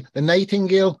enjoy The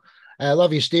Nightingale. I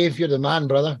love you, Steve. You're the man,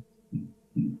 brother.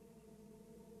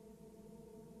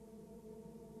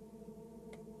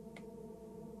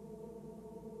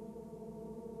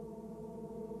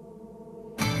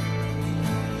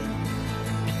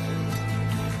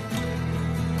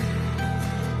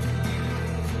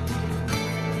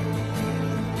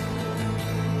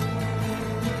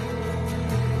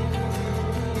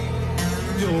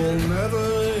 You'll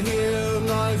never hear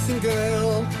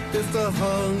Nightingale if the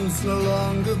home's no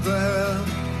longer there.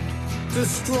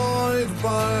 Destroyed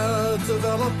by a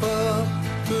developer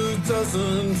who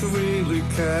doesn't really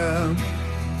care.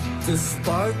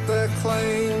 Despite their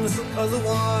claims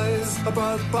otherwise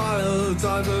about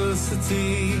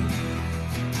biodiversity.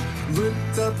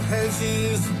 Ripped up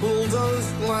hedges,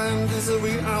 bulldozed land is a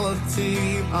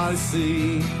reality I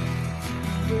see.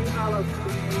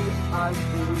 Reality I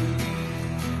see.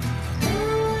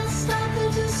 Stop the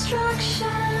destruction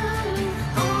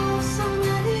of so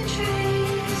many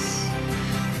trees.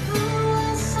 Who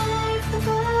will save the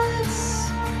birds,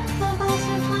 the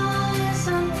butterflies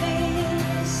and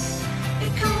bees?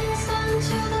 It comes down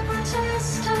to the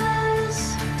protesters,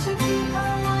 to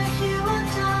people like you and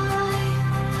I.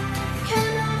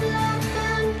 Cannot let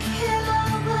them kill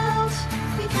our world.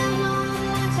 We cannot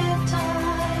let it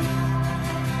die.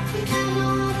 We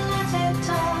cannot let it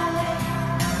die.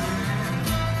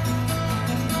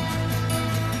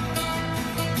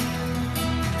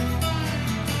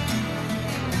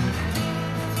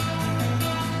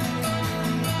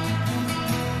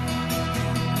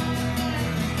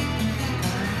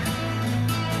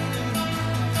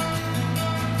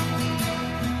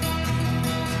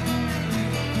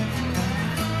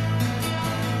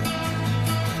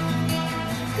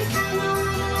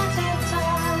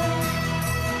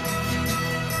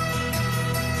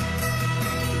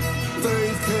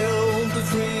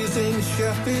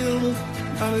 Sheffield,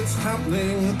 and it's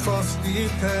happening across the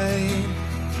UK.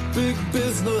 Big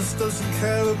business doesn't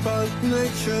care about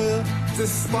nature,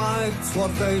 despite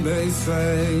what they may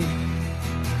say.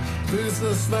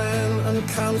 Businessmen and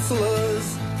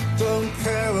councillors don't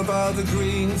care about a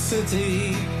green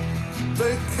city.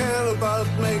 They care about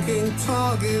making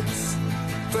targets.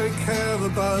 They care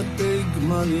about big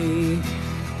money.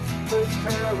 They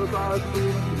care about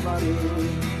big money.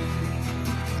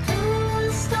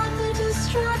 Stop the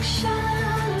destruction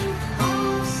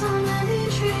of so many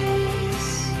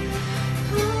trees.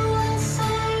 Who will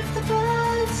save the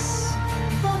birds,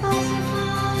 the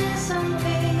butterflies and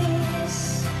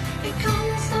bees? It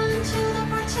comes down to the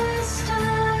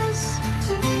protesters,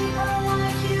 to people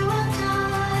like you and I.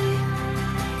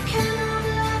 Cannot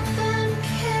let them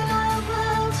kill our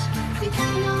world. We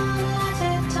cannot let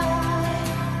it die.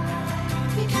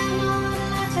 We cannot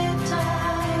let it die.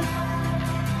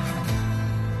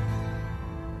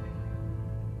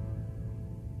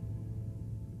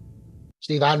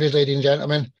 Steve Andrews, ladies and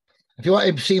gentlemen. If you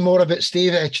want to see more about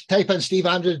Steve, type in Steve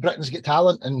Andrews, Britain's Got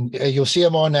Talent, and you'll see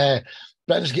him on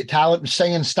Britain's Got Talent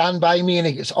singing Stand By Me, and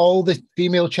he gets all the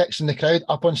female chicks in the crowd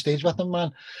up on stage with him,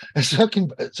 man. It's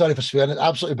fucking, sorry for swearing, it's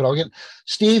absolutely brilliant.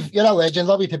 Steve, you're a legend,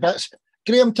 love you to bits.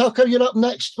 Graham Tucker, you're up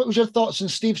next. What was your thoughts on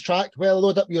Steve's track? Well,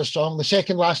 load up your song, the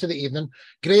second last of the evening.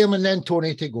 Graham and then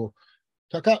Tony to go.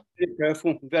 Tucker? Very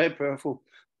powerful, very powerful.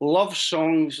 Love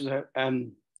songs that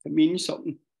mean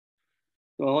something.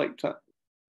 I liked that.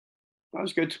 That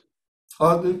was good.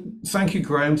 Thank you,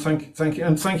 Graham. Thank you,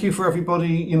 and thank you for everybody.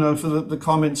 You know, for the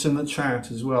comments in the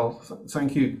chat as well.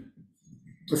 Thank you.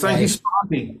 Thank you,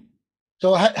 Sparky.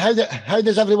 So, how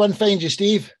does everyone find you,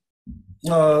 Steve?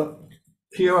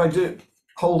 Here I do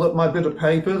hold up my bit of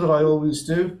paper that I always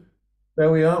do.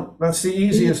 There we are. That's the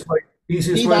easiest way.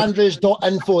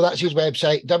 SteveAndrews.info, that's his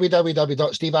website,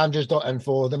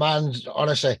 www.steveandrews.info. The man's,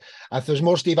 honestly, if there's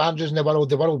more Steve Andrews in the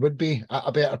world would be a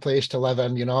better place to live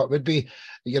in. You know, it would be,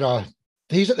 you know,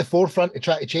 he's at the forefront to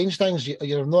try to change things.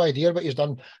 You have no idea what he's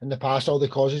done in the past, all the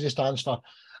causes he stands for.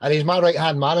 And he's my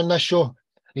right-hand man in this show.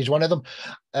 He's one of them.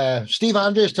 Steve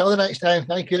Andrews, till the next time.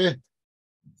 Thank you.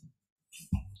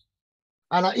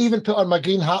 And I even put on my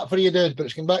green hat for you, dude, but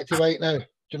it's going back to white now.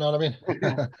 Do you know what I mean?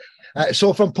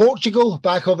 So from Portugal,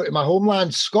 back over to my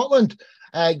homeland, Scotland,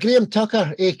 Graham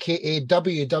Tucker, aka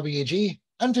WWG.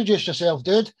 Introduce yourself,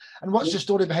 dude. And what's the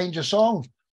story behind your song?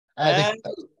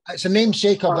 It's a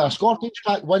namesake of the Scottish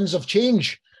track, Winds of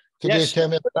Change. Could you tell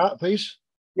me about that, please?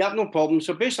 Yeah, no problem.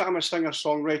 So basically, I'm a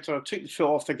singer-songwriter. I took the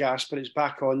foot off the gas, but it's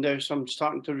back on now. So I'm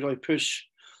starting to really push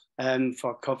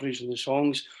for coverage of the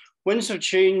songs. Winds of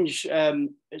Change,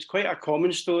 it's quite a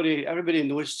common story. Everybody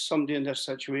knows somebody in this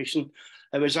situation.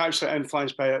 It was actually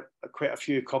influenced by quite a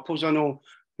few couples I know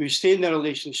who stay in their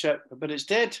relationship, but it's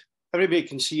dead. Everybody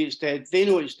can see it's dead. They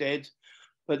know it's dead,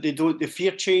 but they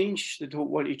fear change. They don't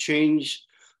want to change.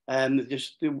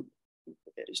 It's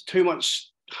too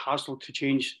much hassle to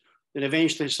change. Then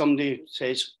eventually somebody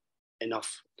says,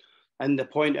 enough. And the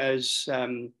point is,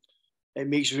 it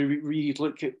makes you really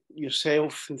look at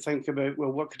yourself and think about,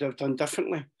 well, what could I have done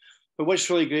differently? But what's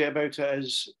really great about it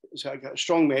is it's got a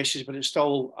strong message, but it's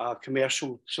still a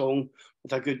commercial song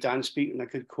with a good dance beat and a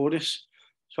good chorus.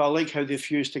 So I like how they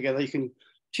fuse together. You can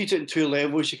treat it in two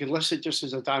levels. You can listen just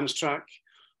as a dance track,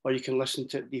 or you can listen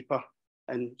to it deeper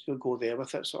and you'll go there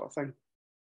with it, sort of thing.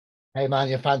 Hey man,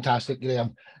 you're fantastic,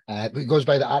 Graham. It goes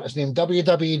by the artist name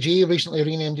WWG, recently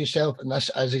renamed himself, and this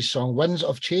is his song Winds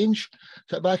of Change.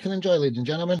 Sit back and enjoy, ladies and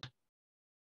gentlemen.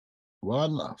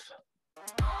 One love.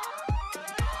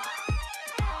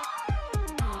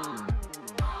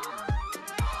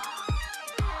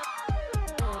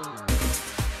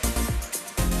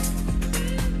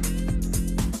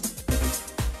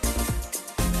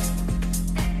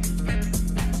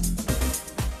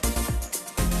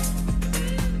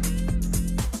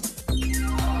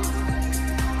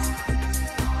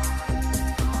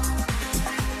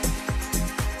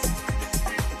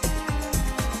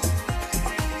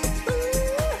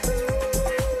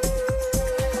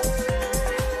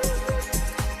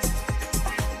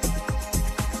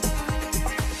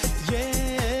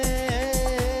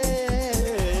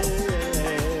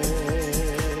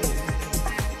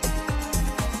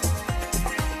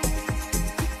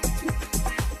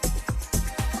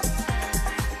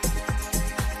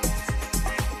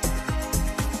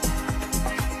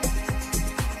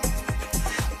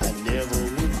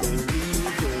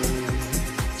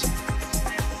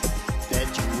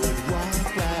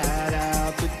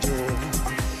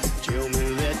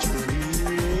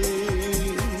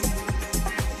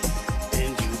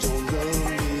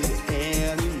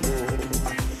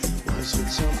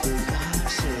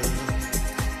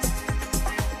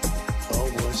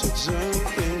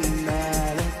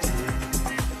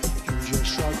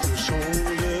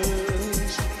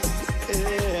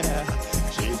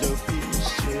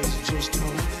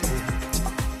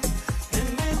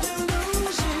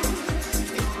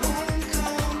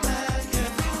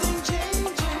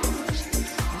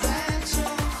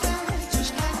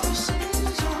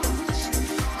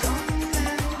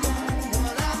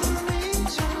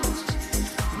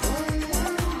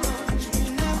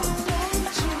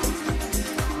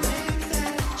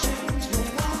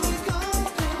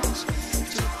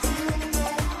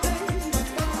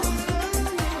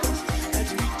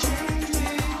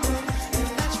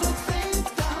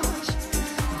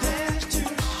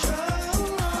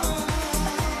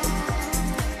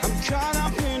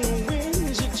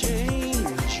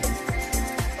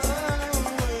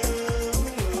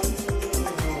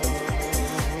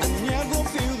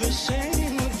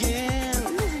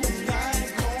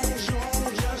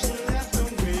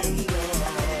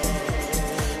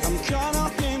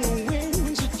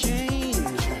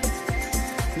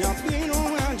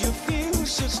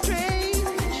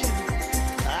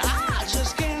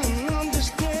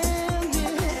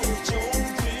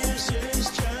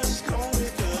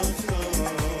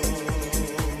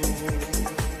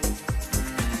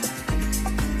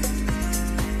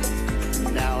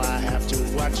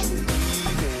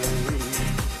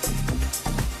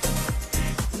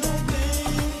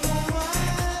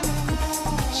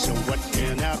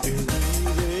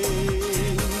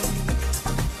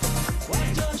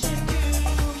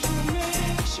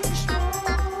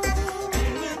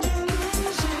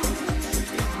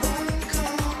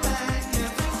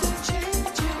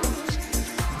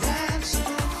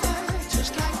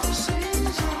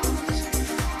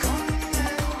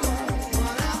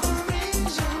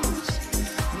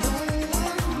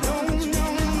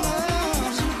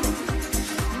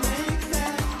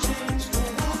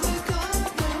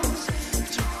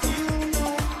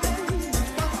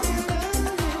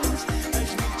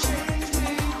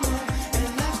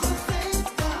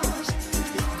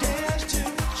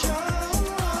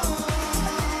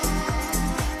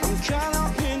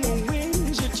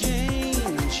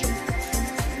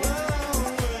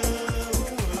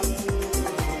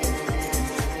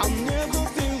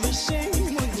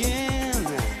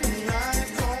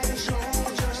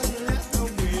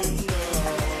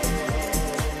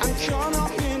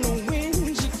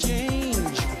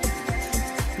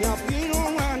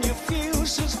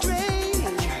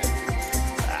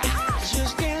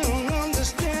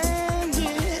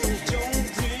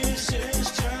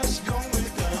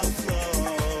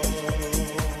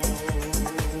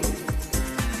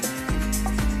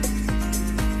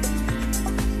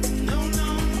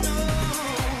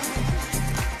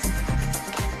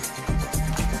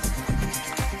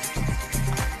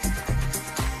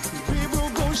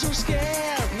 was so scared,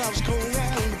 I was cold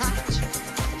and hot.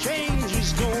 Change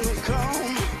is gonna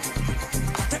come.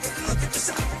 Take a look at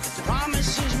yourself.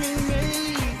 Promises we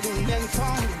made and then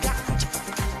forgot.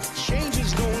 Change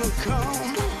is gonna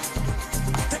come.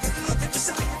 Take a look at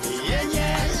yourself. Yeah,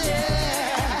 yeah,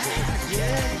 yeah.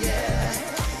 Yeah, yeah.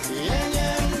 Yeah,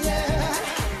 yeah, yeah.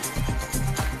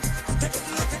 Take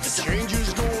a look at yourself. Change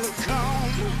is gonna come.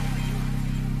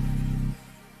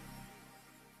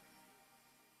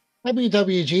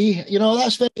 WWG, you know,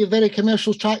 that's very, very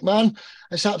commercial track, man.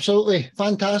 It's absolutely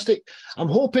fantastic. I'm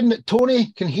hoping that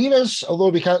Tony can hear us, although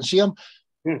we can't see him.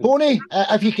 Tony,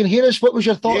 if you can hear us, what was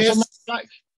your thoughts on that track?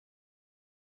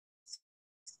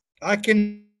 I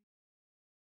can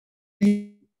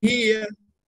hear.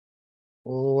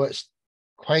 Oh, it's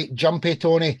quite jumpy,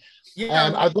 Tony.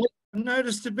 Yeah, I'd like... I've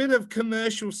noticed a bit of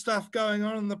commercial stuff going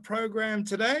on in the program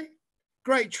today.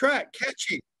 Great track,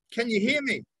 catchy. Can you hear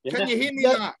me? Yeah. Can you hear me,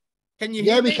 Yeah. Mark? Can you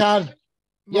hear me? Yeah, we can.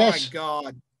 My Yes.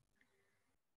 God.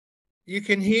 You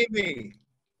can hear me.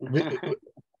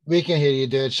 We can hear you,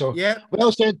 dude. So, yeah.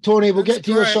 Well said, Tony. We'll get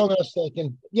to your great. song in a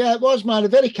second. Yeah, it was, man. A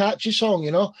very catchy song,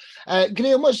 you know.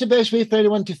 Graham, what's the best way for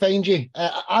anyone to find you?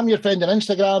 I'm your friend on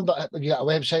Instagram, but have you got a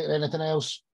website or anything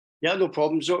else? Yeah, no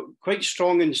problem. So quite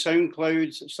strong in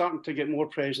SoundCloud, starting to get more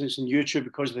presence in YouTube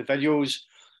because of the videos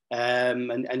and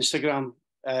Instagram.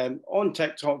 On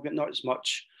TikTok, but not as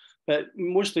much. But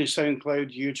mostly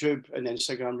SoundCloud, YouTube, and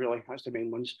Instagram, really. That's the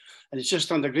main ones. And it's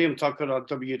just under Graham Tucker or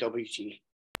WWG.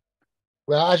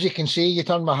 Well, as you can see, you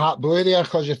turned my heart blue there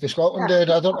because you're from Scotland, dude.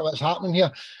 I don't know what's happening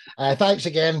here. Thanks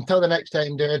again. Until the next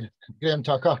time, dude. Graham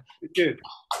Tucker. Thank you.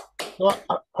 So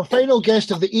our final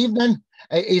guest of the evening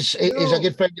is a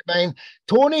good friend of mine,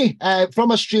 Tony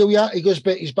from Australia. He goes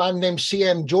by his band name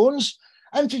CM Jones.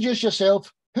 Introduce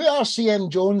yourself. Who are CM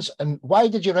Jones and why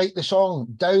did you write the song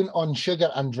Down on Sugar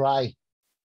and Rye?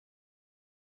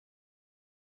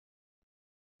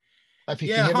 If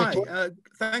you can hear hi. me,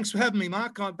 Thanks for having me,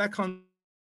 Mark. I'm back on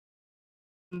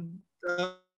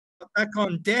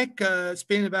deck. It's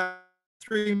been about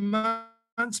 3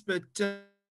 months, but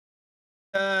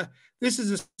this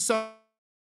is a song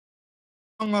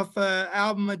off an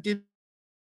album I did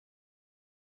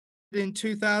in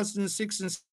 2006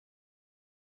 and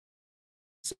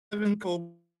 7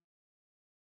 called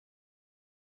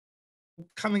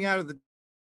Coming Out of the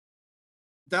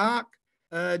Dark.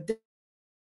 Down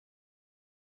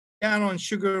on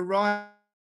Sugar Rye.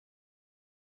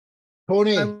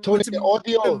 Tony,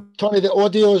 the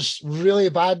audio's really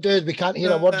bad, dude. We can't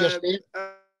hear a word you're saying.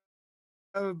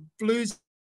 Bluesy,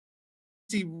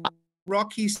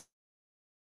 rocky.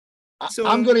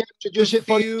 I'm going to introduce it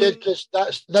for you, dude, because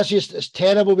it's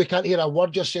terrible. We can't hear a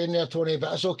word you're saying there, Tony,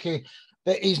 but it's okay.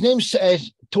 His name's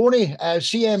Tony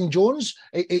CM Jones.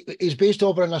 He's based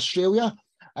over in Australia.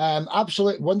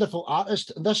 Absolute wonderful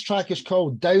artist. This track is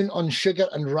called Down on Sugar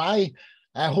and Rye.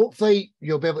 Hopefully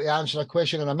you'll be able to answer a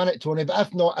question in a minute, Tony, but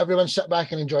if not, everyone sit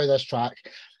back and enjoy this track.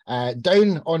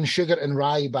 Down on Sugar and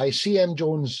Rye by CM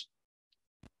Jones.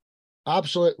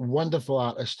 Absolute wonderful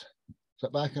artist.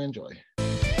 Sit back and enjoy.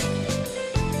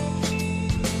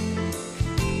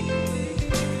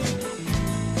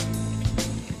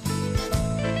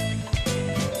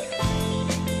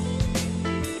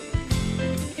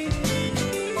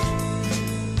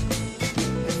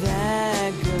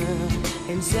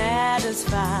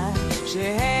 Satisfied, she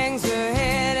hangs her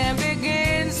head and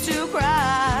begins to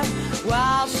cry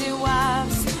while she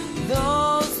wipes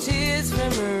those tears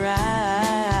from her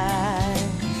eyes.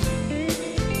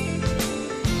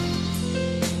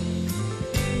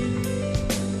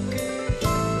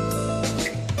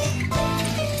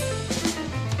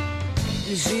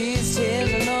 She's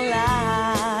telling no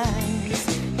lies.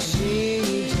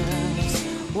 She just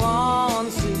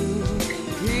wants to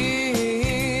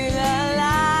feel alive.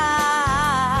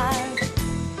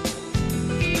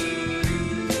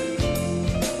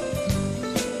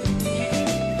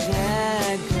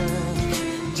 That girl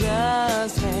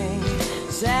just ain't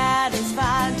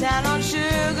satisfied. Down on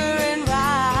sugar and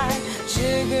rye,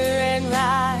 sugar and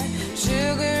rye,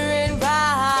 sugar and rye.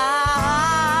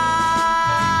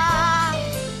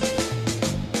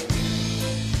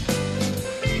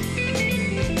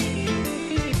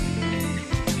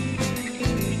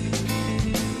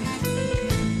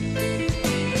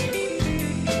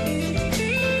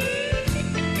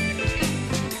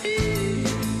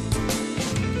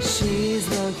 She's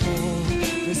looking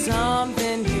for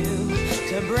something new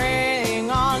to bring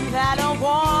on that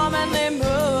womanly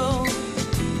mood.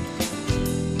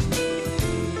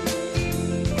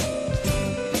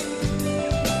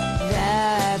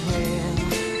 That will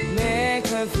make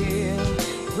her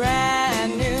feel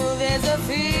brand new. There's a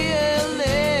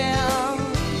feeling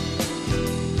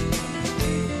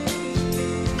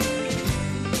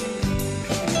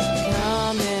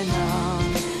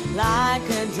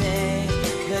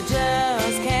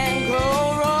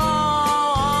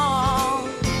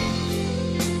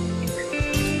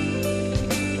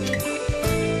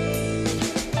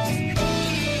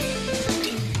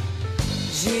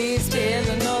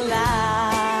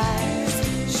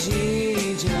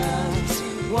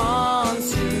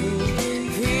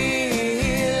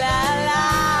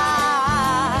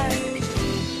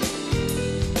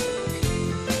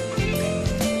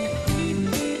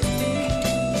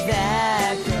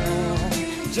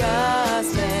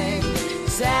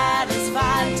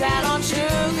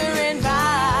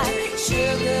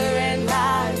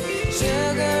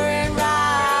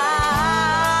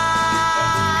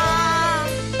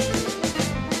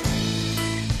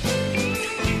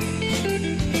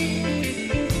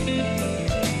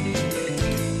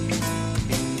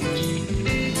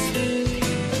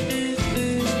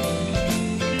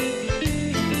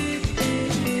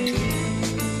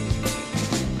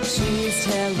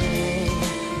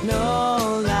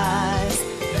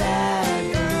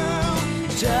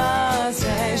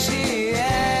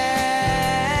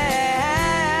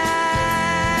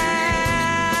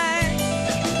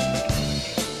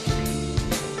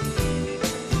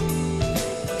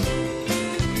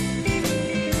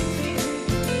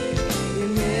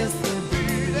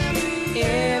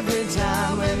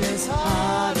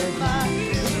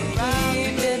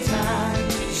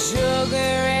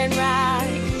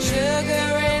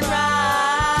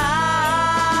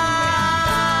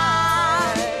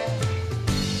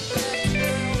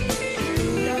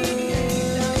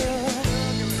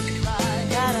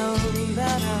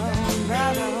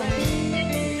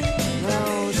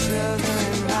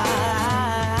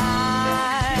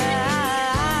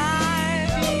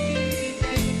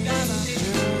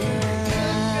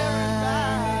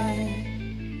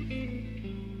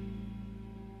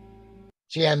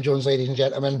CM Jones, ladies and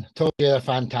gentlemen. Told you they're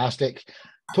fantastic.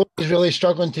 Tony's really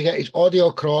struggling to get his audio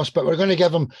across, but we're going to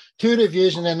give him 2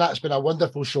 reviews, and then that's been a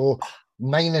wonderful show,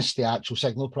 minus the actual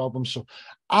signal problem. So,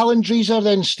 Alan Dreezer,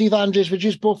 then Steve Andrews, would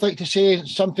you both like to say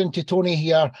something to Tony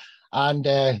here? And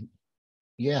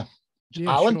yeah,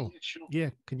 Alan? Sure.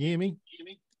 Yeah, can you hear me?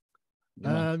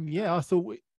 Yeah,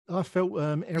 I felt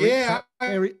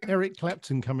Eric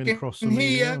Clapton coming across for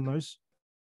me on those.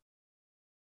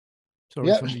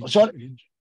 Sorry, sorry.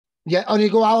 Yeah, on you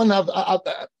go, Alan.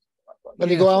 When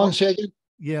you go, Alan, say again.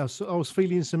 Yeah, so I was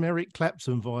feeling some Eric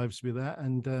Clapton vibes with that,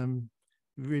 and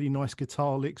really nice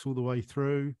guitar licks all the way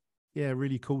through. Yeah,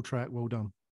 really cool track. Well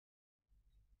done.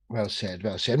 Well said,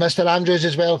 well said. Mr. Andrews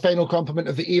as well, final compliment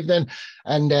of the evening,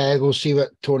 and we'll see what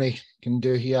Tony can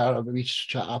do here. We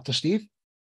chat after Steve.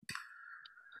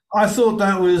 I thought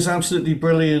that was absolutely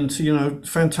brilliant. You know,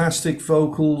 fantastic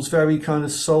vocals, very kind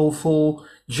of soulful,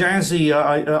 jazzy.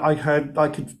 I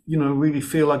could, you know, really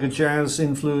feel like a jazz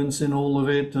influence in all of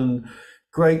it, and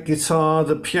great guitar.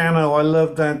 The piano, I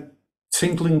loved that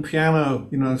tinkling piano,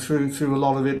 you know, through a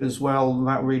lot of it as well. And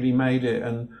that really made it,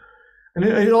 and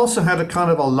it also had a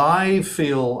kind of a live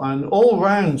feel, and all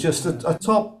round just a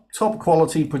top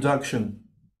quality production.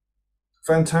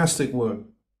 Fantastic work.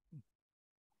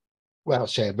 Well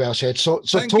said, well said. So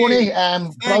Tony,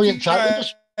 brilliant track.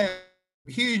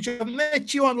 Huge. I've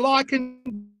met you on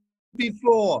Blackened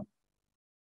before.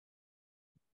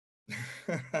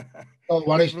 Don't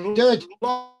worry, dude.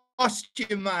 Lost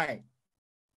you, mate.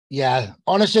 Yeah,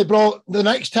 honestly, bro. The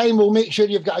next time we'll make sure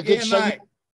you've got a good signal. Mate.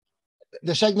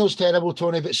 The signal's terrible,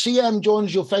 Tony. But CM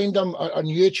Jones, you'll find him on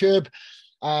YouTube.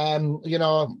 You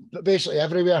know, basically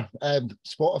everywhere.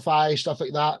 Spotify, stuff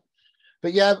like that.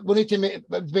 But yeah, we need to make.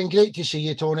 It's been great to see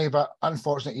you, Tony. But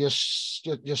unfortunately,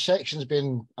 your section's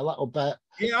been a little bit.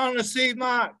 Yeah, honestly,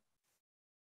 Mark.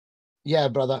 Yeah,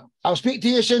 brother. I'll speak to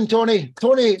you soon, Tony.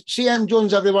 Tony, CM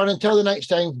Jones, everyone. Until the next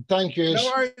time. Thank you.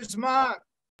 No worries, Mark.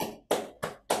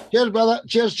 Cheers, brother.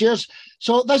 Cheers, cheers.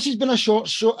 So this has been a short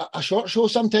show.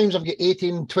 Sometimes I've got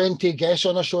 18, 20 guests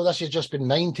on a show. This has just been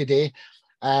 9 today.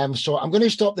 So I'm going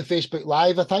to stop the Facebook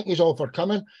Live. I thank you all for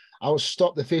coming. I'll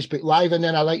stop the Facebook Live, and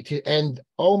then I like to end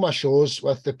all my shows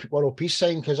with the World Peace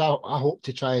sign, because I hope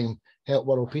to try and help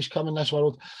World Peace come in this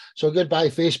world. So goodbye,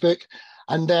 Facebook.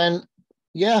 And then,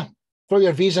 yeah, throw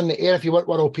your V's in the air if you want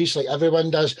World Peace like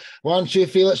everyone does. 1, 2,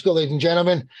 3, let's go, ladies and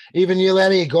gentlemen. Even you,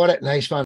 Lenny, got it. Nice, man.